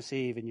Christmas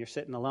Eve and you're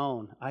sitting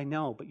alone. I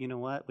know, but you know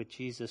what? With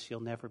Jesus,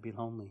 you'll never be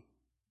lonely.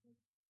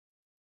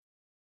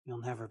 You'll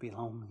never be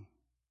lonely.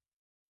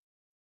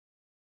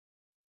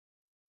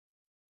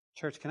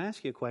 Church, can I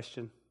ask you a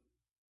question?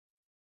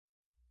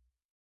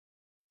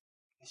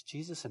 Is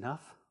Jesus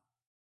enough?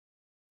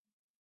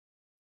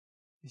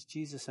 Is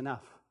Jesus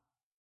enough?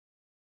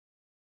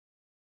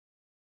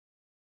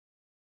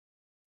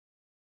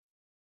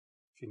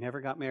 If you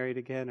never got married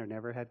again or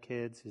never had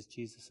kids, is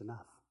Jesus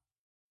enough?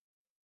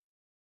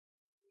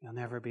 You'll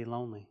never be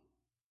lonely.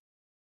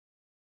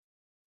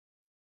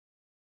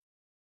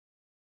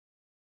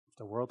 If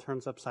the world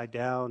turns upside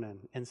down and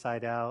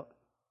inside out,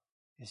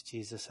 is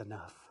Jesus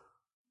enough?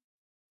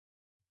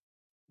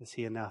 Is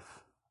he enough?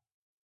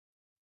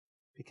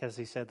 Because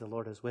he said the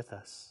Lord is with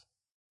us.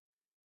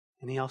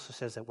 And he also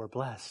says that we're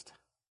blessed.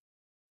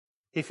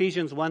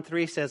 Ephesians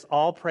 1:3 says,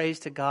 all praise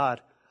to God,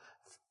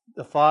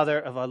 the Father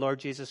of our Lord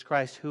Jesus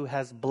Christ, who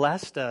has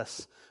blessed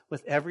us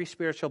with every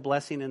spiritual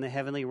blessing in the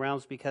heavenly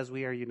realms because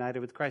we are united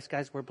with Christ.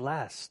 Guys, we're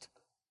blessed.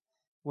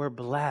 We're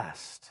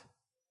blessed.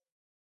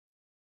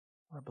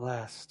 We're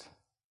blessed.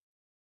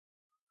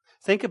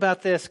 Think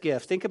about this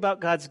gift. Think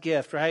about God's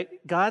gift, right?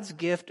 God's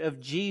gift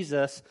of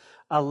Jesus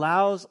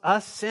allows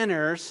us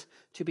sinners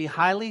to be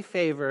highly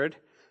favored,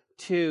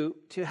 to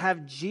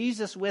have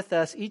Jesus with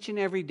us each and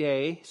every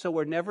day so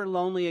we're never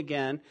lonely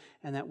again,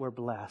 and that we're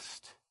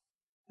blessed.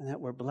 And that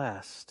we're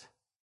blessed.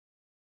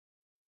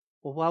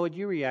 Well, how would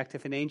you react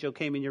if an angel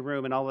came in your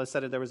room and all of a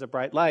sudden there was a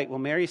bright light? Well,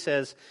 Mary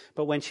says,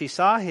 but when she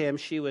saw him,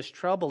 she was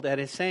troubled at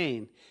his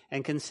saying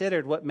and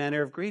considered what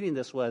manner of greeting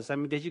this was. I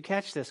mean, did you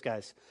catch this,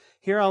 guys?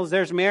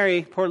 There's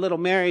Mary, poor little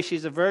Mary.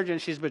 She's a virgin.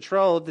 She's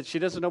betrothed. That she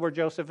doesn't know where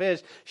Joseph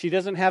is. She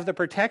doesn't have the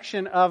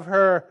protection of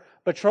her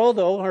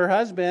betrothal, her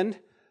husband.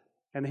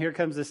 And here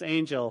comes this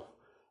angel.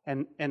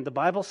 And the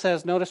Bible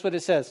says, notice what it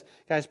says,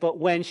 guys, but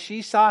when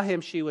she saw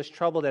him, she was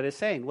troubled at his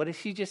saying. What did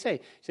she just say?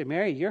 She said,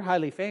 Mary, you're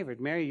highly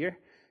favored. Mary,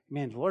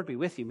 the Lord be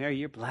with you. Mary,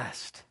 you're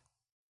blessed.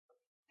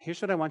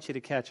 Here's what I want you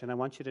to catch, and I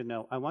want you to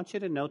know. I want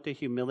you to note the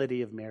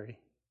humility of Mary.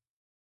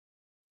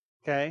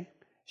 Okay?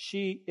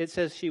 It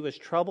says she was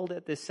troubled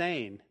at this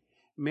saying.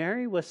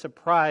 Mary was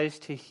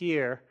surprised to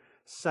hear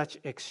such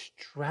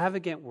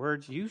extravagant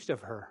words used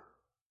of her.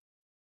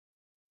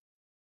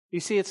 You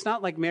see, it's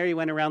not like Mary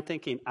went around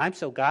thinking, I'm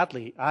so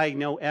godly. I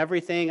know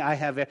everything.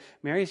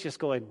 Mary's just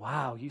going,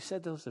 wow, you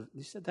said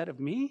that of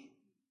me?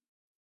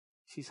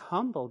 She's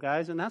humble,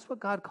 guys, and that's what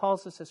God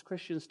calls us as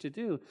Christians to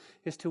do,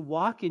 is to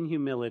walk in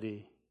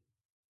humility.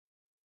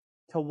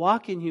 To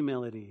walk in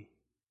humility.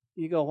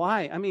 You go,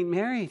 why? I mean,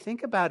 Mary,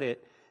 think about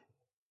it.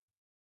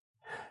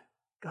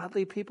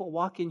 Godly people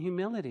walk in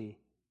humility.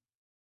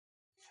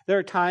 There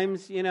are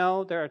times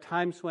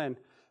when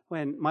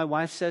my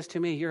wife says to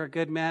me, "You're a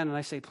good man," and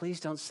I say, "Please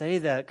don't say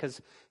that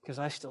because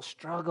I still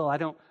struggle. I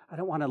don't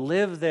want to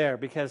live there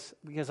because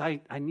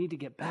I need to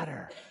get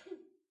better."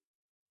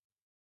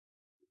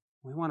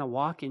 We want to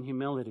walk in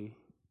humility.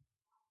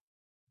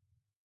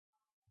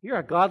 You're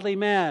a godly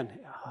man.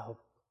 Oh,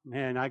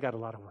 man, I got a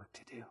lot of work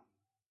to do.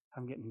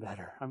 I'm getting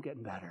better.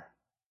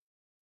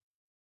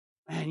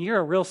 Man, you're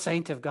a real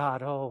saint of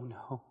God. Oh,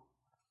 no.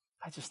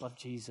 I just love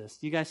Jesus.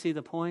 Do you guys see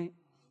the point?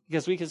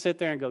 Because we can sit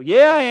there and go,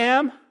 "Yeah, I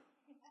am.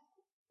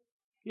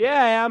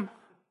 Yeah, I am."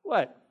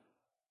 What?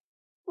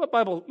 What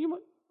Bible?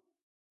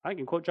 I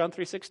can quote John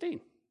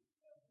 3:16.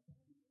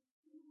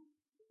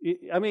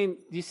 I mean,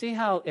 do you see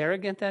how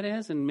arrogant that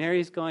is? And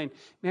Mary's going,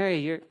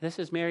 "Mary, this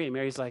is Mary." And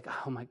Mary's like,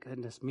 "Oh my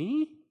goodness,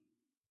 me?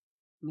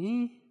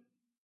 Me?"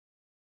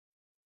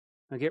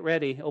 Now get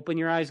ready. Open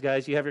your eyes,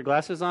 guys. You have your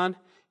glasses on?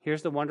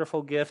 Here's the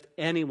wonderful gift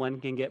anyone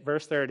can get.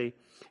 Verse 30.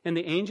 And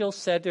the angel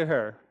said to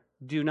her,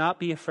 "Do not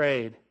be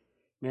afraid,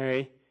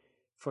 Mary,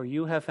 for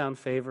you have found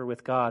favor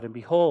with God. And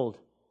behold,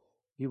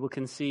 you will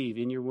conceive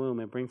in your womb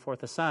and bring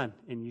forth a son,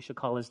 and you shall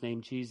call his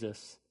name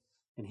Jesus.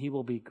 And he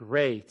will be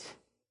great,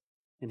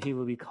 and he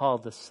will be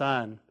called the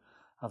Son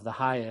of the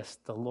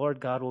Highest. The Lord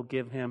God will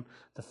give him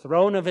the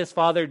throne of his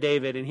father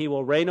David, and he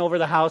will reign over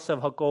the house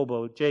of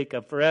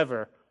Jacob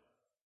forever.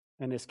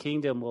 And his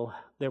kingdom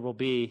there will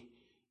be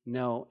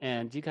no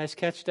end." Do you guys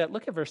catch that?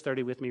 Look at verse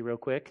 30 with me real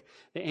quick.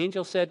 The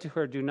angel said to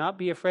her, "Do not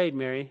be afraid,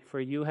 Mary, for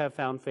you have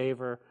found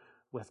favor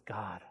with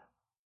God."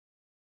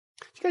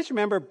 Do you guys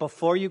remember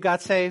before you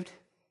got saved?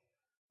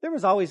 There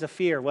was always a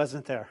fear,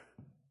 wasn't there?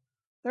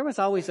 There was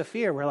always a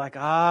fear. We're like,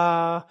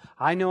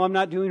 I know I'm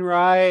not doing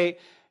right.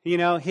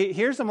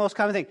 Here's the most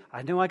common thing.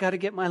 I know I got to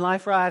get my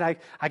life right.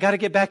 I got to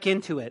get back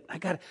into it.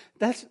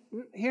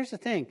 Here's the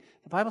thing.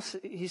 The Bible,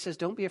 he says,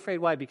 don't be afraid.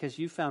 Why? Because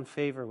you found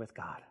favor with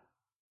God.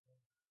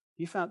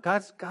 You found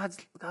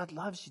God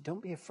loves you.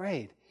 Don't be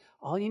afraid.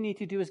 All you need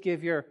to do is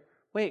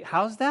wait,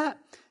 how's that?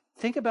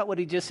 Think about what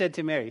he just said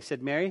to Mary. He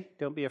said, "Mary,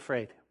 don't be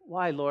afraid."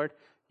 Why, Lord?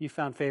 You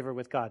found favor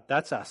with God.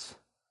 That's us.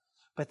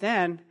 But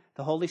then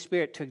the Holy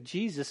Spirit took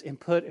Jesus and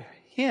put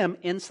him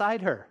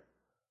inside her.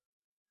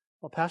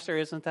 Well, Pastor,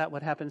 isn't that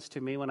what happens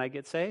to me when I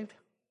get saved?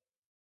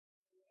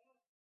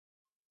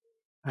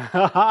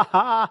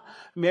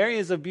 Mary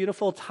is a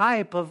beautiful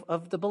type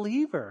of the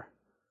believer.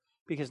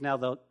 Because now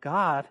the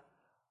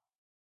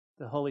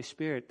Holy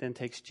Spirit then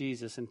takes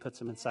Jesus and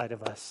puts him inside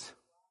of us.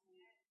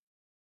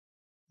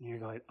 And you're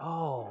going,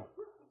 "Oh,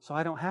 so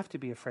I don't have to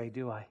be afraid,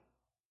 do I?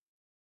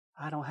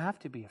 I don't have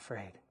to be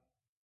afraid.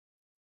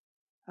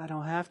 I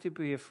don't have to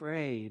be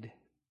afraid.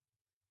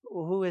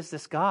 Well, who is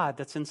this God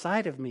that's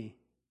inside of me?"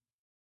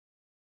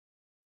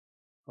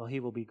 Well, he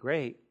will be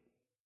great,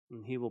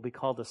 and he will be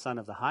called the Son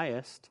of the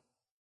Highest,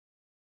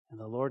 and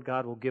the Lord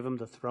God will give him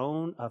the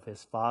throne of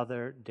his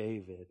father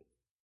David.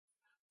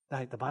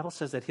 The Bible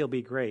says that he'll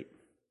be great.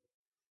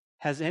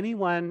 Has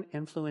anyone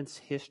influenced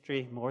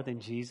history more than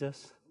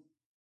Jesus?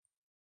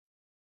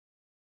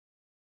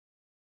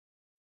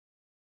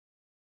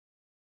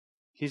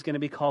 He's going to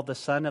be called the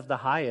Son of the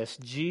Highest.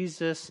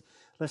 Jesus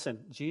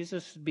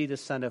would be the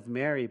son of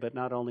Mary, but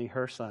not only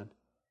her son.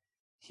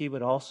 He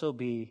would also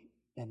be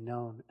and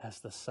known as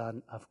the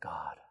Son of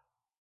God.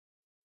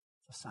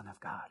 The Son of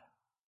God.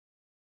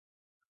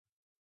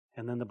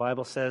 And then the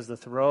Bible says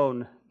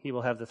he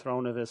will have the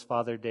throne of his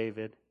father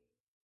David.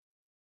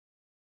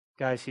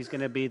 Guys, he's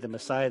going to be the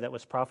Messiah that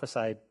was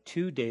prophesied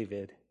to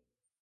David,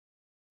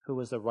 who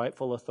was the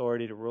rightful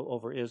authority to rule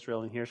over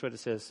Israel. And here's what it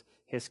says: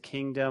 his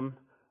kingdom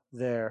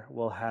there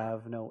will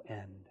have no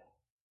end.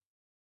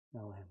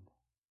 No end.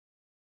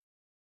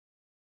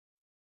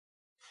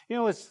 It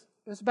was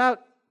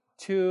about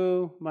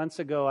 2 months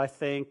ago, I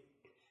think,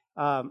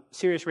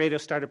 Sirius Radio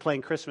started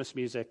playing Christmas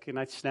music, and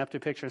I snapped a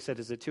picture and said,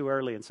 "Is it too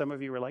early?" And some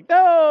of you were like,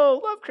 "No,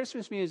 love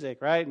Christmas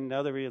music," right? And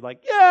other of you were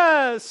like,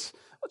 "Yes,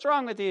 what's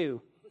wrong with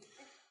you?"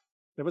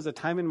 There was a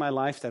time in my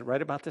life that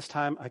right about this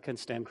time, I couldn't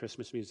stand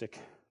Christmas music.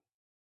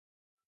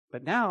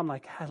 But now I'm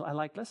like, I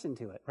like listening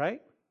to it,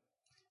 right?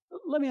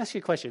 Let me ask you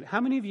a question. How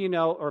many of you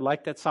know or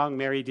like that song,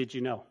 "Mary, Did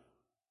You Know"?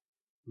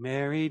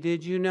 Mary,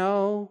 did you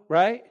know,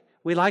 right?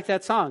 We like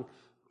that song.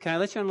 Can I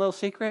let you on a little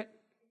secret?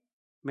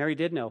 Mary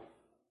did know.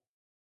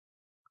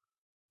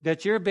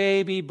 That your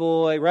baby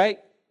boy, right?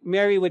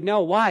 Mary would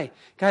know. Why?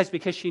 Guys,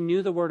 because she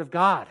knew the Word of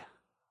God.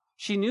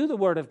 She knew the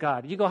Word of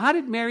God. You go, how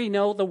did Mary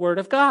know the Word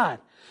of God?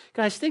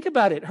 Guys, think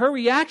about it. Her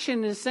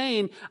reaction is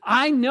saying,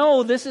 "I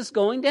know this is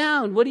going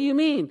down." What do you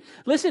mean?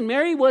 Listen,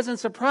 Mary wasn't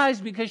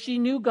surprised because she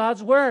knew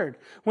God's Word.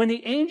 When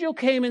the angel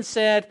came and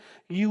said,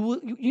 you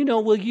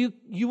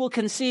will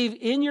conceive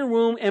in your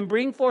womb and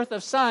bring forth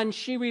a son,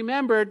 she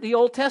remembered the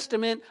Old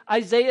Testament.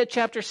 Isaiah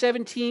chapter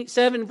 7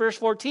 verse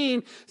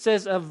 14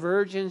 says, "A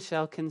virgin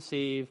shall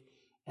conceive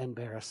and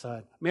bear a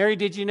son. Mary,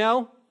 did you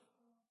know?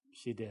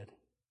 She did.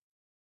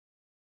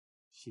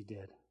 She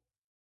did.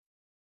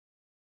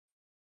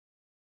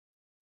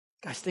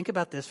 Guys, think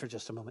about this for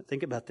just a moment.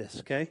 Think about this,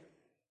 okay?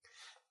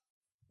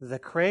 The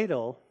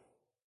cradle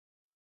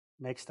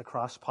makes the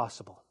cross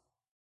possible.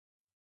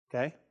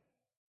 Okay?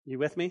 You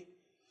with me?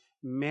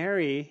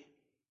 Mary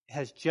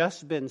has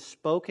just been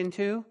spoken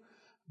to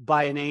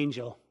by an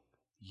angel.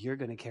 You're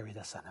going to carry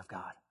the Son of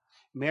God.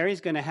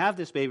 Mary's going to have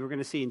this baby. We're going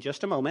to see in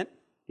just a moment.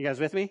 You guys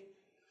with me?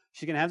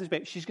 She's going to have this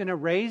baby. She's going to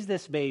raise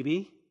this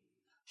baby.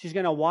 She's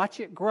going to watch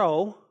it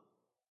grow.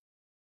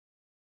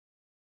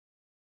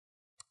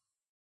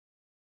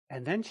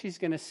 And then she's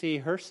going to see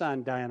her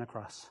son die on a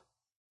cross.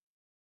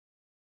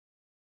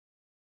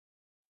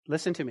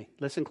 Listen to me.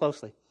 Listen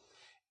closely.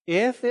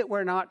 If it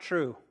were not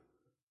true,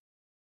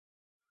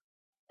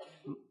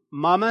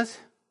 mamas,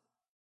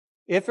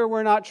 if it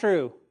were not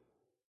true,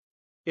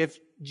 if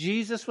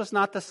Jesus was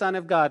not the Son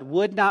of God,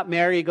 would not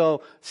Mary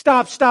go,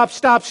 stop, stop,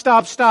 stop,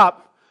 stop,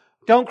 stop.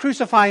 Don't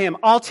crucify him.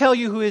 I'll tell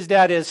you who his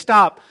dad is.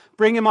 Stop.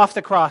 Bring him off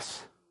the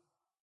cross.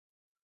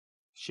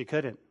 She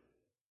couldn't.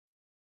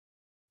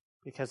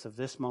 Because of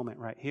this moment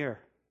right here,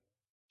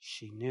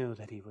 she knew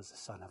that he was the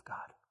Son of God.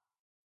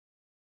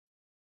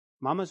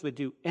 Mamas would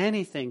do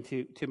anything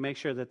to make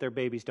sure that their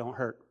babies don't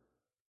hurt.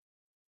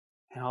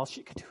 And all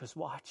she could do was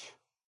watch.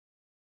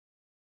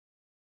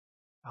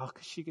 All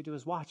she could do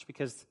was watch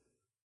because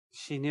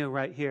she knew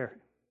right here.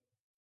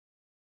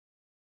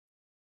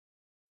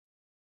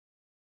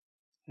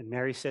 And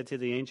Mary said to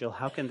the angel,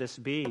 how can this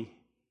be?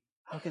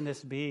 How can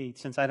this be,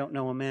 since I don't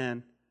know a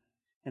man?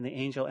 And the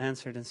angel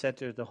answered and said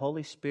to her, the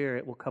Holy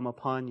Spirit will come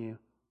upon you,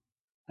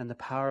 and the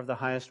power of the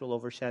highest will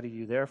overshadow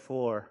you.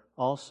 Therefore,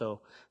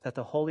 also, that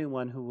the Holy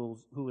One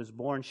who is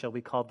born shall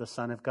be called the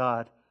Son of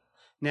God.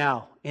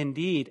 Now,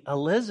 indeed,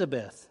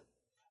 Elizabeth,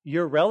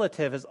 your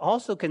relative, has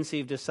also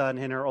conceived a son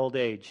in her old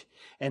age,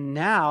 and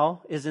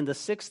now is in the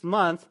 6th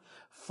month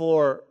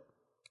for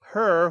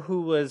her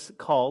who was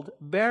called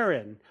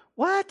barren.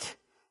 What?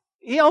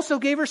 He also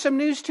gave her some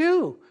news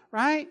too,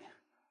 right?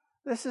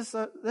 This is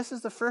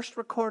the first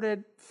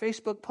recorded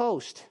Facebook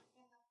post.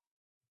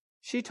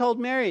 She told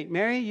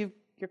Mary,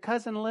 your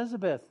cousin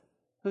Elizabeth,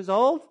 who's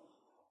old,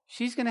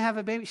 she's going to have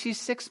a baby. She's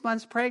 6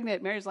 months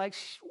pregnant. Mary's like,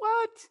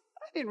 what?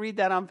 I didn't read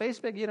that on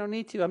Facebook. You don't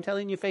need to. I'm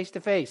telling you face to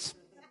face.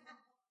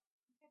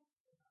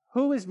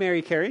 Who is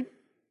Mary carrying?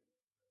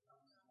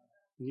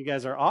 You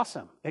guys are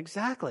awesome.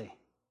 Exactly.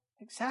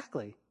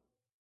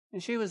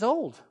 And she was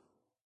old.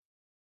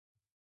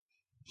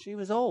 She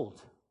was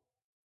old.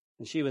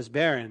 And she was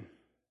barren.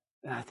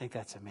 And I think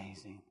that's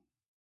amazing.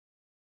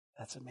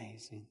 That's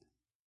amazing.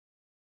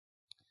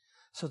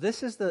 So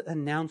this is the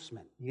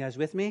announcement. You guys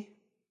with me?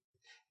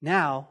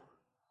 Now,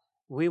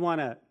 we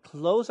want to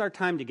close our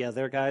time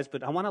together, guys,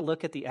 but I want to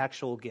look at the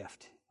actual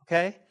gift.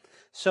 Okay?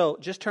 So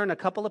just turn a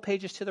couple of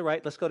pages to the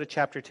right. Let's go to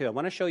chapter 2. I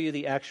want to show you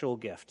the actual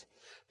gift.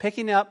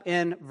 Picking up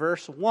in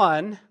verse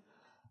 1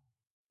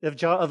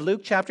 of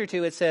Luke chapter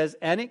 2, it says,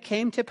 and it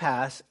came to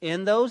pass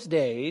in those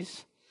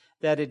days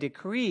that a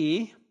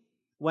decree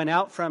went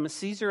out from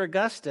Caesar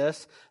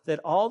Augustus that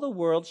all the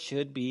world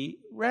should be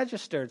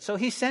registered. So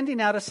he's sending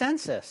out a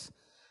census.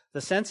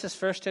 The census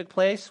first took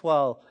place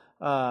while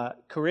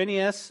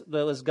Quirinius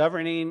was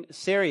governing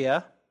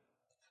Syria.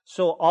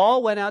 So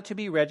all went out to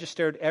be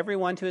registered,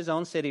 everyone to his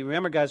own city.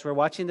 Remember, guys, we're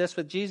watching this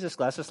with Jesus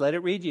glasses. Let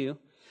it read you.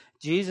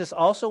 Jesus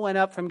also went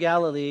up from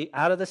Galilee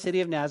out of the city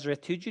of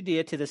Nazareth to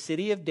Judea to the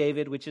city of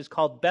David, which is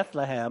called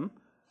Bethlehem,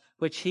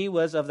 which he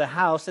was of the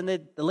house and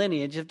the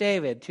lineage of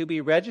David, to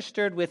be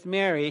registered with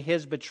Mary,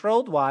 his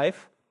betrothed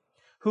wife,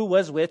 who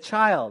was with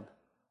child.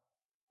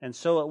 And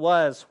so it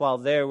was, while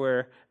they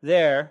were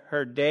there,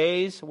 her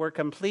days were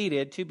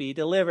completed to be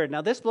delivered.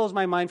 Now this blows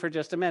my mind for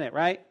just a minute,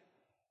 right?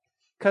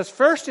 Because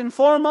first and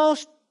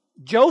foremost,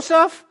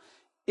 Joseph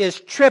is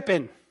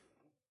tripping.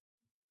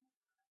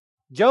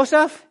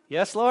 Joseph,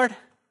 yes, Lord,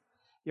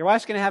 your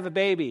wife's going to have a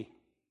baby.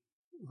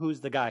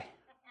 Who's the guy?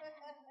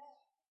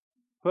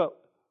 Well,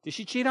 did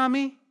she cheat on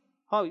me?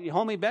 Oh, you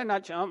hold me back,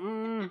 not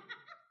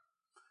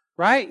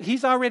right?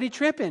 He's already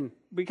tripping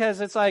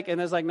because it's like,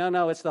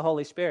 no, it's the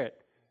Holy Spirit.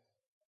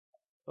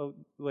 Oh,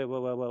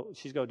 wait.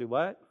 She's going to do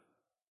what?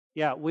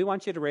 Yeah, we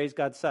want you to raise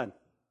God's son.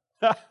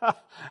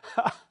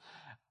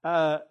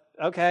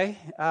 Okay.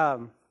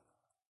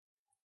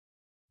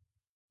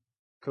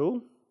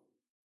 Cool.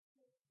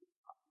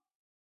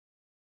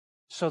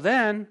 So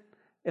then,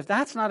 if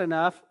that's not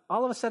enough,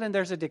 all of a sudden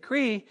there's a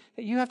decree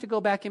that you have to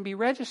go back and be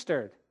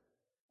registered.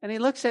 And he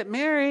looks at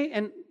Mary,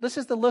 and this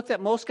is the look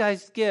that most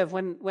guys give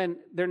when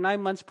they're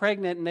 9 months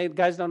pregnant and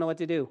guys don't know what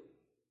to do.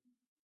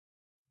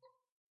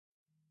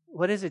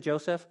 What is it,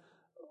 Joseph?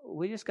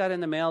 We just got in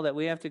the mail that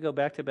we have to go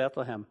back to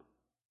Bethlehem.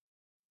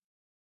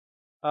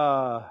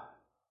 Wow.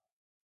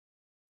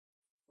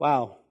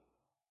 Oh,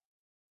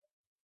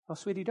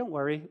 sweetie, don't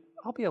worry.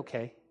 I'll be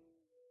okay.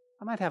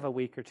 I might have a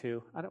week or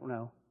two. I don't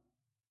know.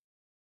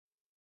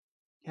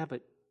 Yeah,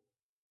 but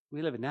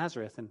we live in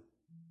Nazareth, and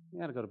we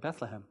got to go to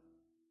Bethlehem.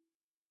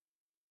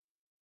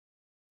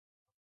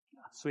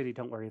 Sweetie,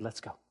 don't worry.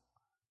 Let's go.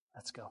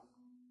 Let's go.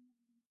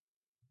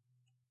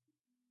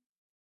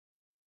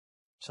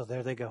 So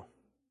there they go.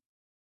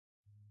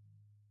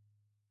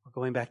 We're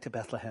going back to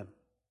Bethlehem.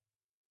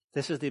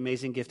 This is the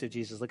amazing gift of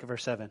Jesus. Look at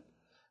verse 7.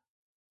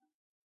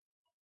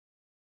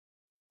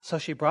 So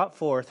she brought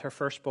forth her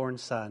firstborn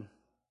son,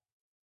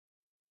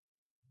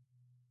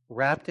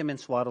 wrapped him in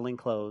swaddling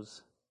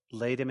clothes,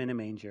 laid him in a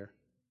manger,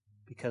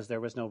 because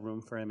there was no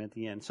room for him at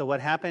the inn. So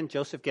what happened?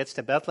 Joseph gets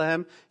to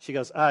Bethlehem. She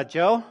goes,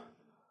 Joe,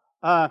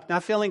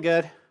 not feeling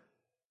good.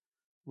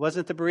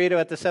 Wasn't the burrito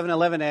at the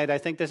 7-Eleven, Ed? I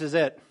think this is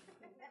it.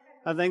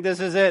 I think this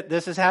is it.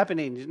 This is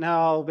happening.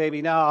 No,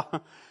 baby, no.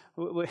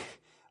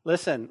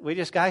 Listen, we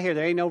just got here.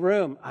 There ain't no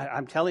room.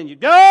 I'm telling you.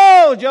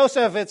 No,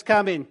 Joseph, it's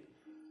coming.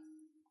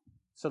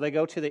 So they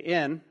go to the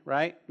inn,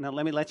 right? Now,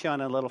 let me let you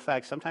on a little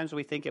fact. Sometimes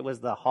we think it was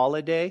the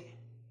Holiday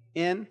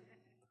Inn.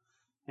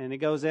 And he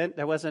goes in.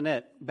 There wasn't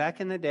it. Back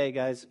in the day,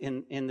 guys,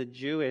 in the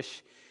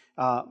Jewish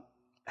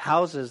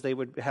houses, they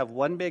would have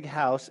one big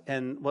house.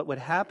 And what would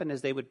happen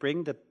is they would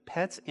bring the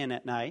pets in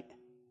at night.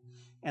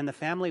 And the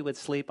family would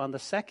sleep on the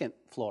second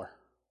floor.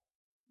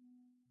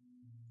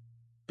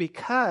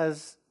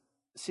 Because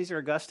Caesar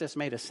Augustus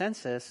made a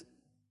census,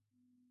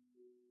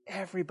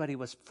 everybody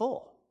was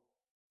full.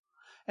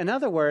 In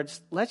other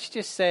words, let's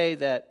just say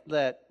that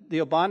the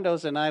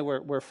Obandos and I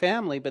were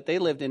family, but they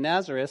lived in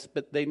Nazareth,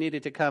 but they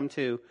needed to come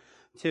to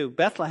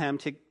Bethlehem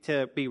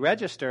to be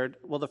registered.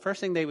 Well, the first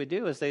thing they would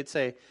do is they'd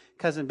say,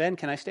 Cousin Ben,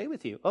 can I stay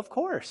with you? Of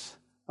course.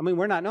 I mean,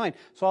 we're not knowing.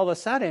 So all of a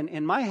sudden,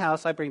 in my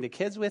house, I bring the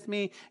kids with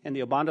me, and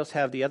the Obandos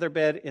have the other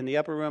bed in the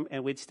upper room,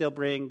 and we'd still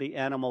bring the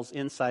animals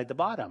inside the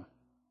bottom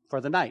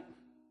for the night.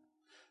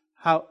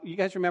 How you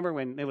guys remember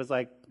when it was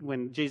like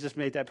when Jesus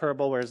made that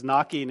parable where he's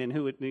knocking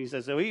and he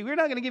says, we're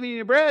not going to give you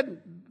any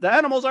bread. The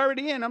animal's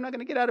already in. I'm not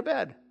going to get out of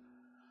bed.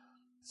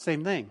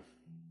 Same thing.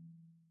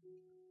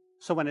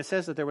 So when it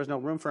says that there was no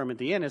room for him at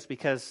the inn, it's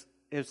because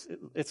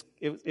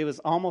it was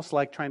almost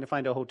like trying to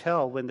find a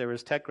hotel when there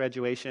was tech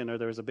graduation or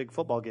there was a big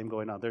football game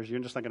going on. You're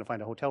just not going to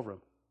find a hotel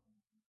room.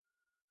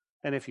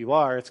 And if you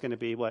are, it's going to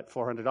be,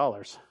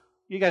 $400.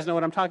 You guys know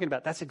what I'm talking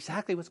about. That's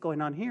exactly what's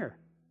going on here.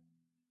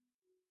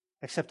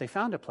 Except they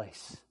found a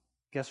place.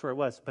 Guess where it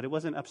was? But it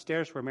wasn't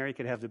upstairs where Mary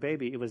could have the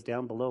baby. It was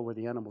down below where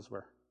the animals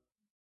were.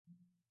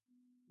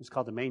 It was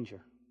called the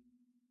manger.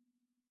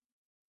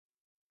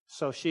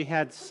 So she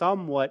had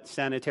somewhat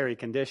sanitary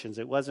conditions.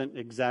 It wasn't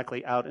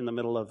exactly out in the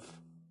middle of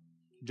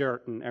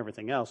dirt and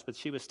everything else, but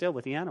she was still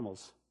with the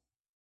animals.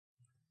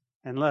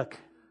 And look,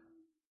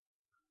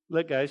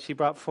 guys, she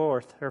brought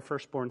forth her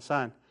firstborn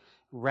son,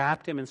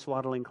 wrapped him in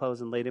swaddling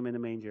clothes and laid him in a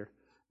manger.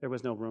 There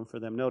was no room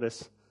for them.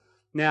 Notice,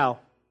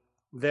 now,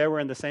 there were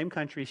in the same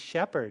country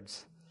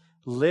shepherds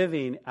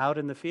living out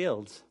in the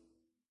fields,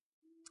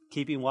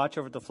 keeping watch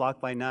over the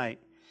flock by night.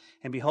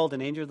 And behold,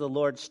 an angel of the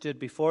Lord stood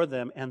before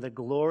them, and the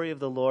glory of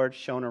the Lord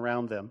shone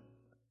around them.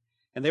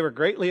 And they were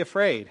greatly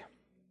afraid.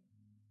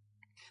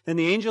 Then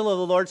the angel of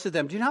the Lord said to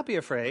them, do not be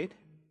afraid,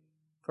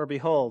 for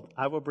behold,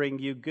 I will bring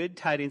you good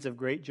tidings of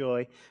great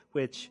joy,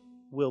 which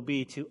will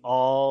be to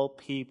all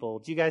people.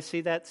 Do you guys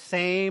see that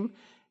same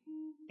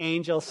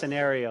angel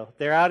scenario?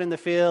 They're out in the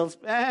fields,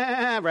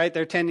 right?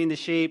 They're tending the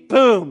sheep.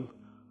 Boom!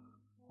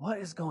 What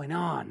is going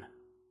on?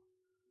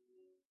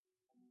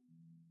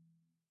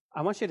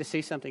 I want you to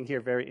see something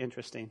here very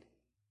interesting.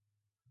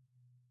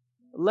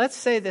 Let's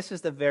say this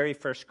is the very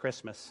first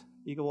Christmas.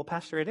 You go, well,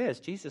 Pastor, it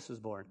is. Jesus was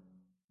born.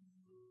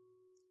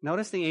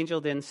 Notice the angel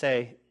didn't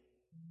say,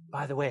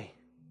 by the way,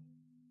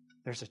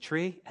 there's a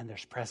tree and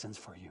there's presents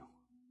for you.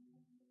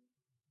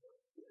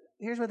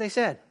 Here's what they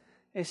said.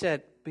 They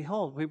said,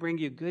 behold, we bring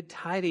you good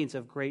tidings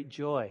of great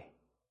joy.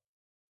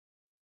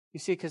 You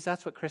see, because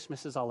that's what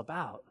Christmas is all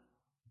about.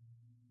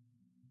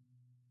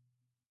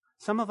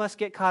 Some of us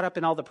get caught up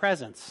in all the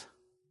presents.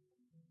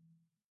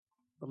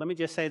 But let me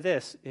just say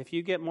this. If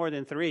you get more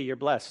than 3, you're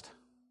blessed.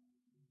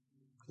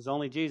 Because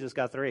only Jesus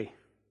got 3.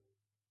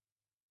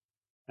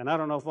 And I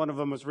don't know if one of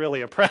them was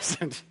really a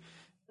present.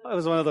 It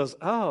was one of those,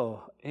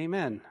 oh,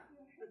 amen.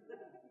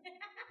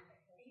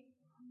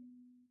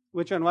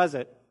 Which one was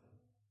it?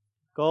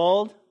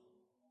 Gold?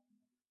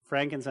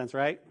 Frankincense,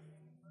 right?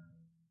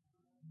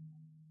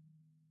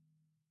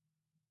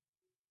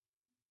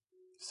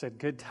 Said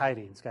good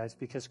tidings, guys,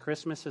 because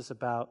Christmas is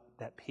about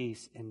that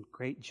peace and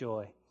great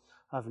joy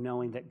of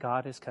knowing that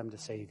God has come to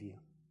save you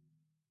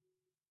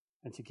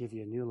and to give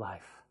you a new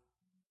life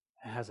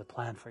and has a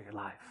plan for your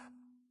life.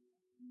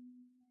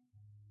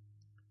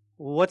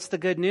 What's the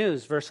good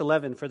news? Verse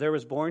 11, for there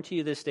was born to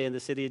you this day in the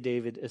city of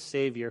David a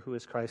Savior who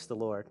is Christ the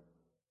Lord.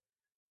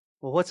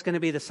 Well, what's going to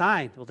be the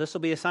sign? Well, this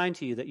will be a sign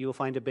to you that you will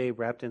find a babe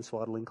wrapped in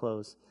swaddling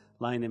clothes,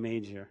 lying in a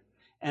manger.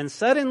 And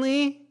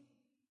suddenly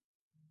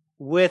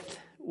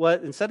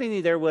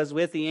there was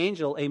with the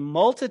angel a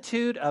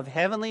multitude of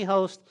heavenly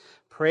hosts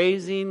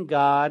praising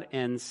God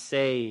and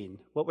saying,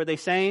 what were they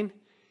saying?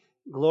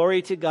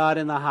 Glory to God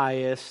in the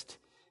highest,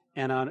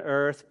 and on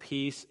earth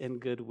peace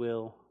and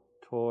goodwill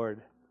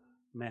toward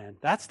men.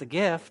 That's the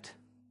gift.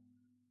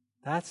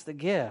 That's the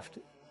gift.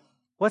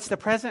 What's the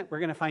present? We're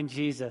going to find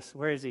Jesus.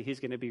 Where is he? He's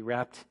going to be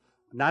wrapped,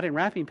 not in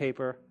wrapping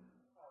paper,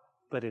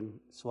 but in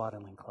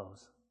swaddling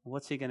clothes.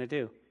 What's he going to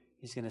do?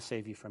 He's going to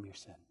save you from your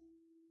sin.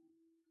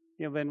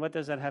 Ben, what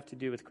does that have to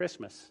do with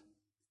Christmas?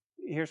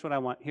 Here's what I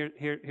want.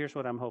 Here's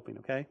what I'm hoping,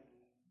 okay?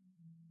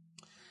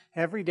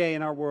 Every day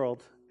in our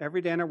world,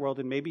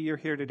 and maybe you're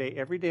here today,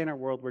 every day in our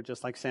world, we're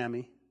just like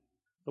Sammy.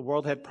 The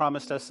world had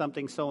promised us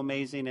something so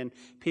amazing, and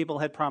people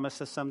had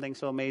promised us something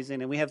so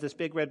amazing, and we have this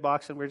big red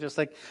box, and we're just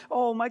like,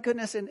 oh my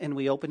goodness, and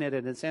we open it,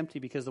 and it's empty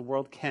because the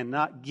world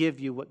cannot give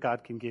you what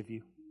God can give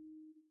you.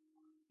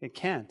 It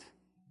can't.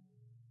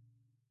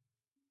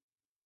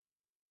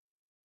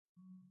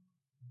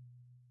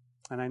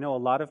 And I know a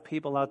lot of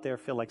people out there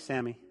feel like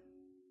Sammy.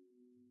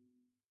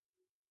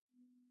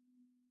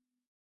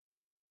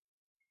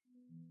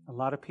 A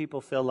lot of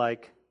people felt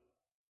like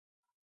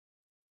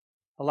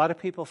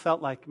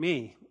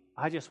me.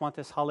 I just want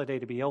this holiday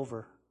to be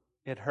over.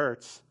 It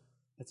hurts.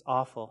 It's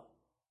awful.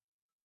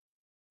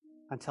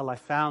 Until I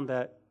found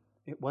that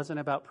it wasn't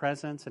about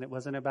presents, and it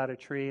wasn't about a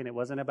tree, and it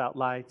wasn't about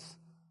lights,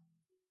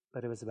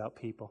 but it was about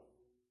people.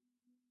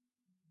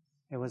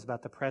 It was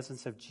about the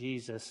presence of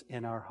Jesus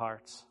in our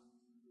hearts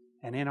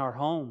and in our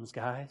homes,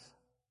 guys.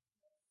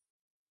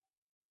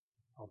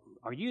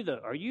 Are you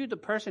the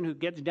person who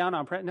gets down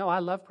on presents? No, I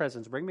love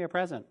presents. Bring me a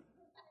present.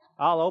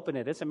 I'll open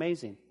it. It's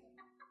amazing.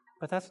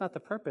 But that's not the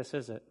purpose,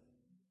 is it?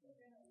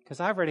 Because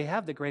I already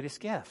have the greatest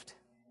gift.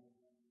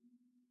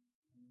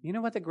 You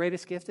know what the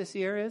greatest gift this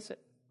year is?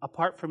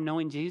 Apart from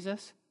knowing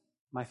Jesus,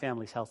 my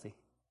family's healthy.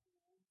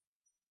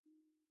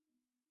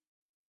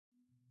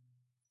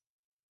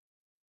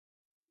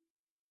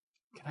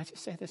 Can I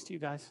just say this to you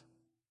guys?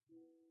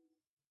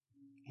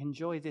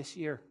 Enjoy this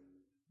year.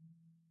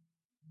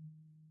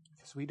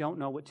 Because we don't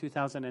know what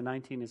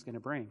 2019 is going to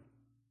bring.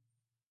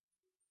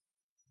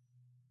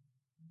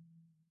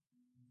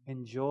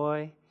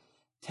 Enjoy.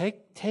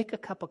 Take a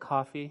cup of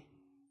coffee.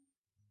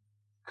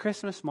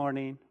 Christmas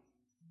morning.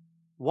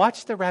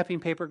 Watch the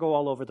wrapping paper go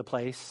all over the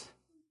place.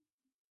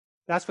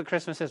 That's what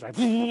Christmas is, right?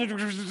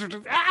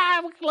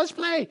 Let's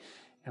play.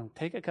 And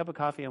take a cup of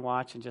coffee and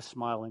watch and just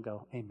smile and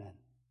go, amen.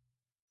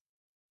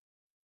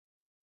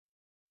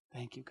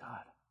 Thank you,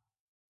 God.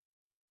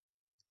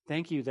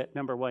 Thank you that,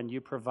 number one,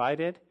 you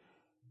provided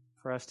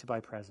for us to buy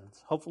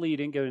presents. Hopefully you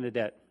didn't go into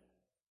debt.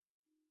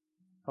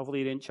 Hopefully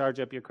you didn't charge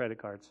up your credit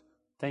cards.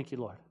 Thank you,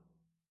 Lord.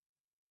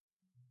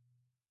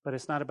 But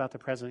it's not about the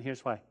present.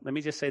 Here's why. Let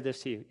me just say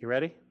this to you. You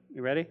ready?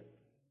 You ready?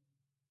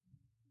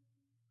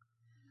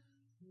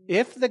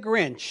 If the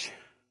Grinch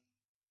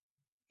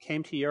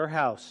came to your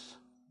house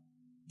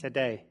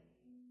today,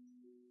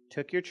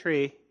 took your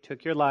tree,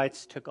 took your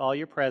lights, took all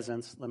your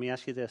presents, let me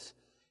ask you this.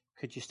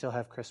 Could you still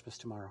have Christmas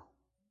tomorrow?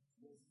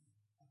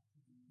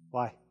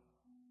 Why?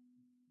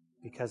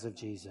 Because of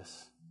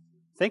Jesus.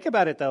 Think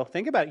about it, though.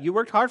 Think about it. You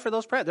worked hard for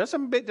those presents.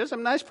 There's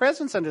some nice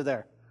presents under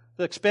there.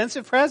 The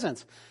expensive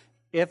presents.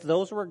 If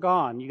those were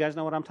gone, you guys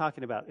know what I'm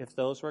talking about. If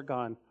those were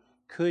gone,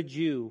 could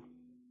you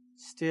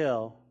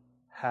still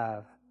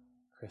have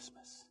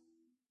Christmas?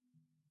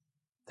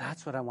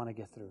 That's what I want to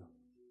get through.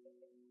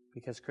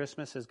 Because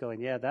Christmas is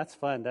going, yeah, that's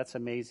fun. That's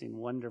amazing.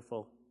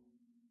 Wonderful.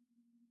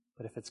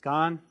 But if it's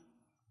gone,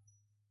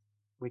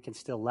 we can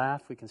still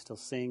laugh. We can still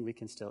sing. We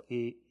can still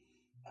eat.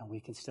 And we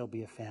can still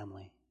be a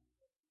family.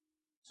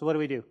 So what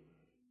do?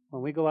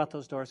 When we go out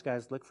those doors,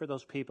 guys, look for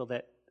those people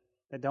that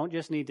don't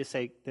just need to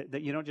say,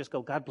 that you don't just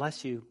go, God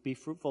bless you, be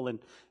fruitful,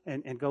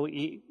 and go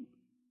eat.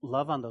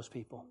 Love on those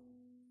people.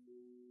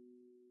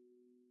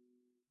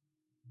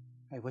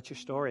 Hey, what's your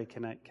story?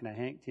 Can I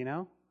hang? Do you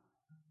know?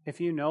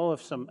 If you know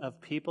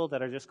of people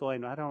that are just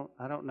going, I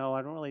don't know,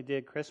 I don't really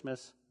dig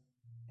Christmas,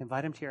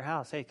 invite them to your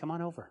house. Hey, come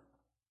on over.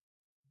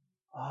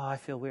 Oh, I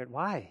feel weird.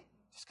 Why?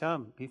 Just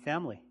come, be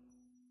family.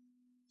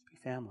 Just be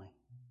family.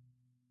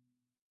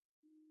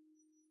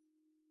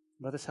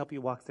 Let us help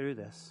you walk through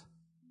this.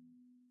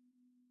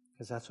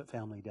 Because that's what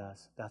family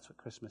does. That's what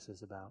Christmas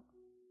is about.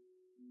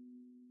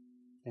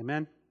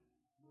 Amen.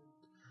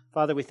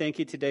 Father, we thank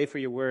you today for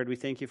your word. We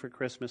thank you for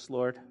Christmas,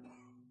 Lord.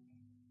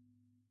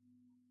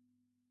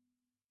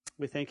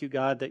 We thank you,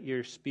 God, that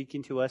you're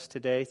speaking to us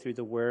today through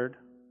the word.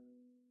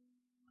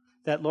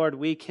 That, Lord,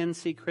 we can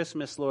see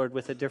Christmas, Lord,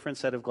 with a different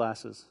set of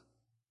glasses.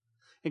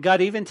 And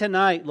God, even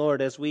tonight,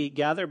 Lord, as we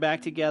gather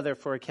back together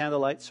for a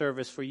candlelight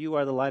service, for you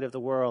are the light of the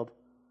world,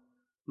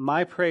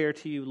 my prayer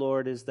to you,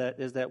 Lord, is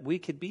that we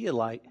could be a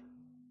light.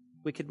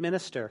 We could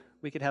minister.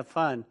 We could have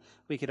fun.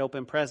 We could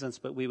open presents,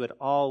 but we would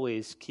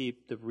always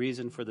keep the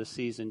reason for the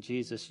season.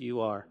 Jesus,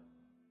 you are.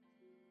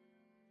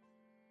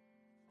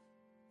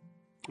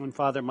 And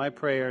Father, my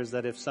prayer is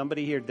that if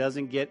somebody here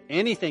doesn't get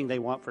anything they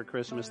want for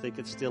Christmas, they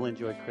could still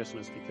enjoy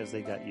Christmas because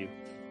they got you.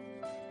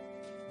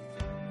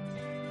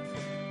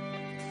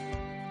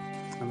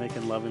 And they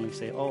can lovingly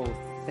say, oh,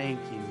 thank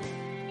you.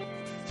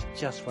 It's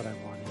just what I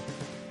wanted.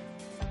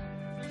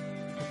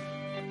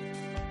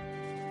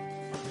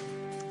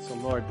 So,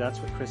 Lord, that's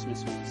what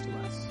Christmas means to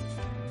us.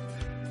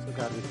 So,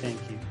 God, we thank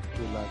you.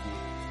 We love you.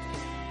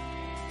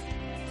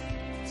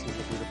 It's in the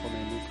beautiful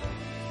name we pray.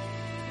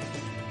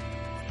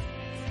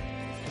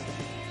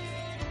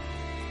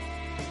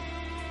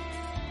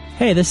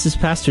 Hey, this is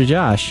Pastor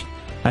Josh.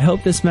 I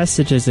hope this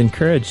message has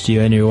encouraged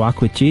you in your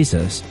walk with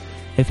Jesus.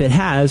 If it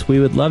has, we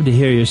would love to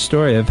hear your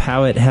story of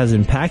how it has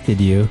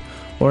impacted you,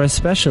 or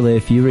especially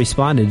if you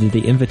responded to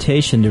the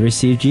invitation to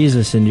receive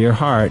Jesus into your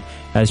heart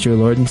as your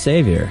Lord and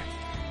Savior.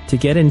 To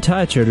get in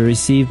touch or to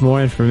receive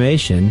more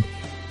information,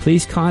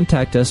 please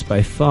contact us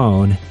by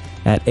phone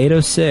at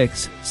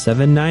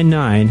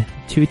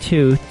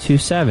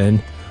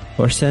 806-799-2227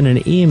 or send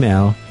an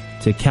email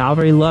to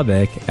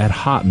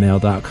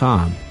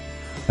calvarylubbock@hotmail.com.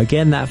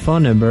 Again, that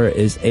phone number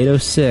is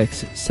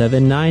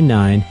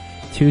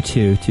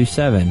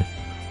 806-799-2227.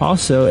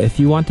 Also, if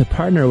you want to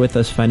partner with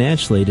us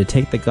financially to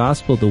take the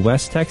gospel to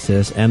West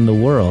Texas and the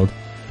world,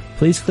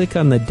 please click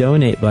on the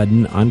donate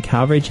button on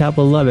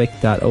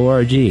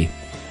calvarychapellubbock.org.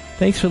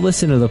 Thanks for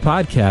listening to the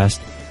podcast.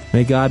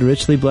 May God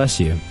richly bless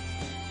you.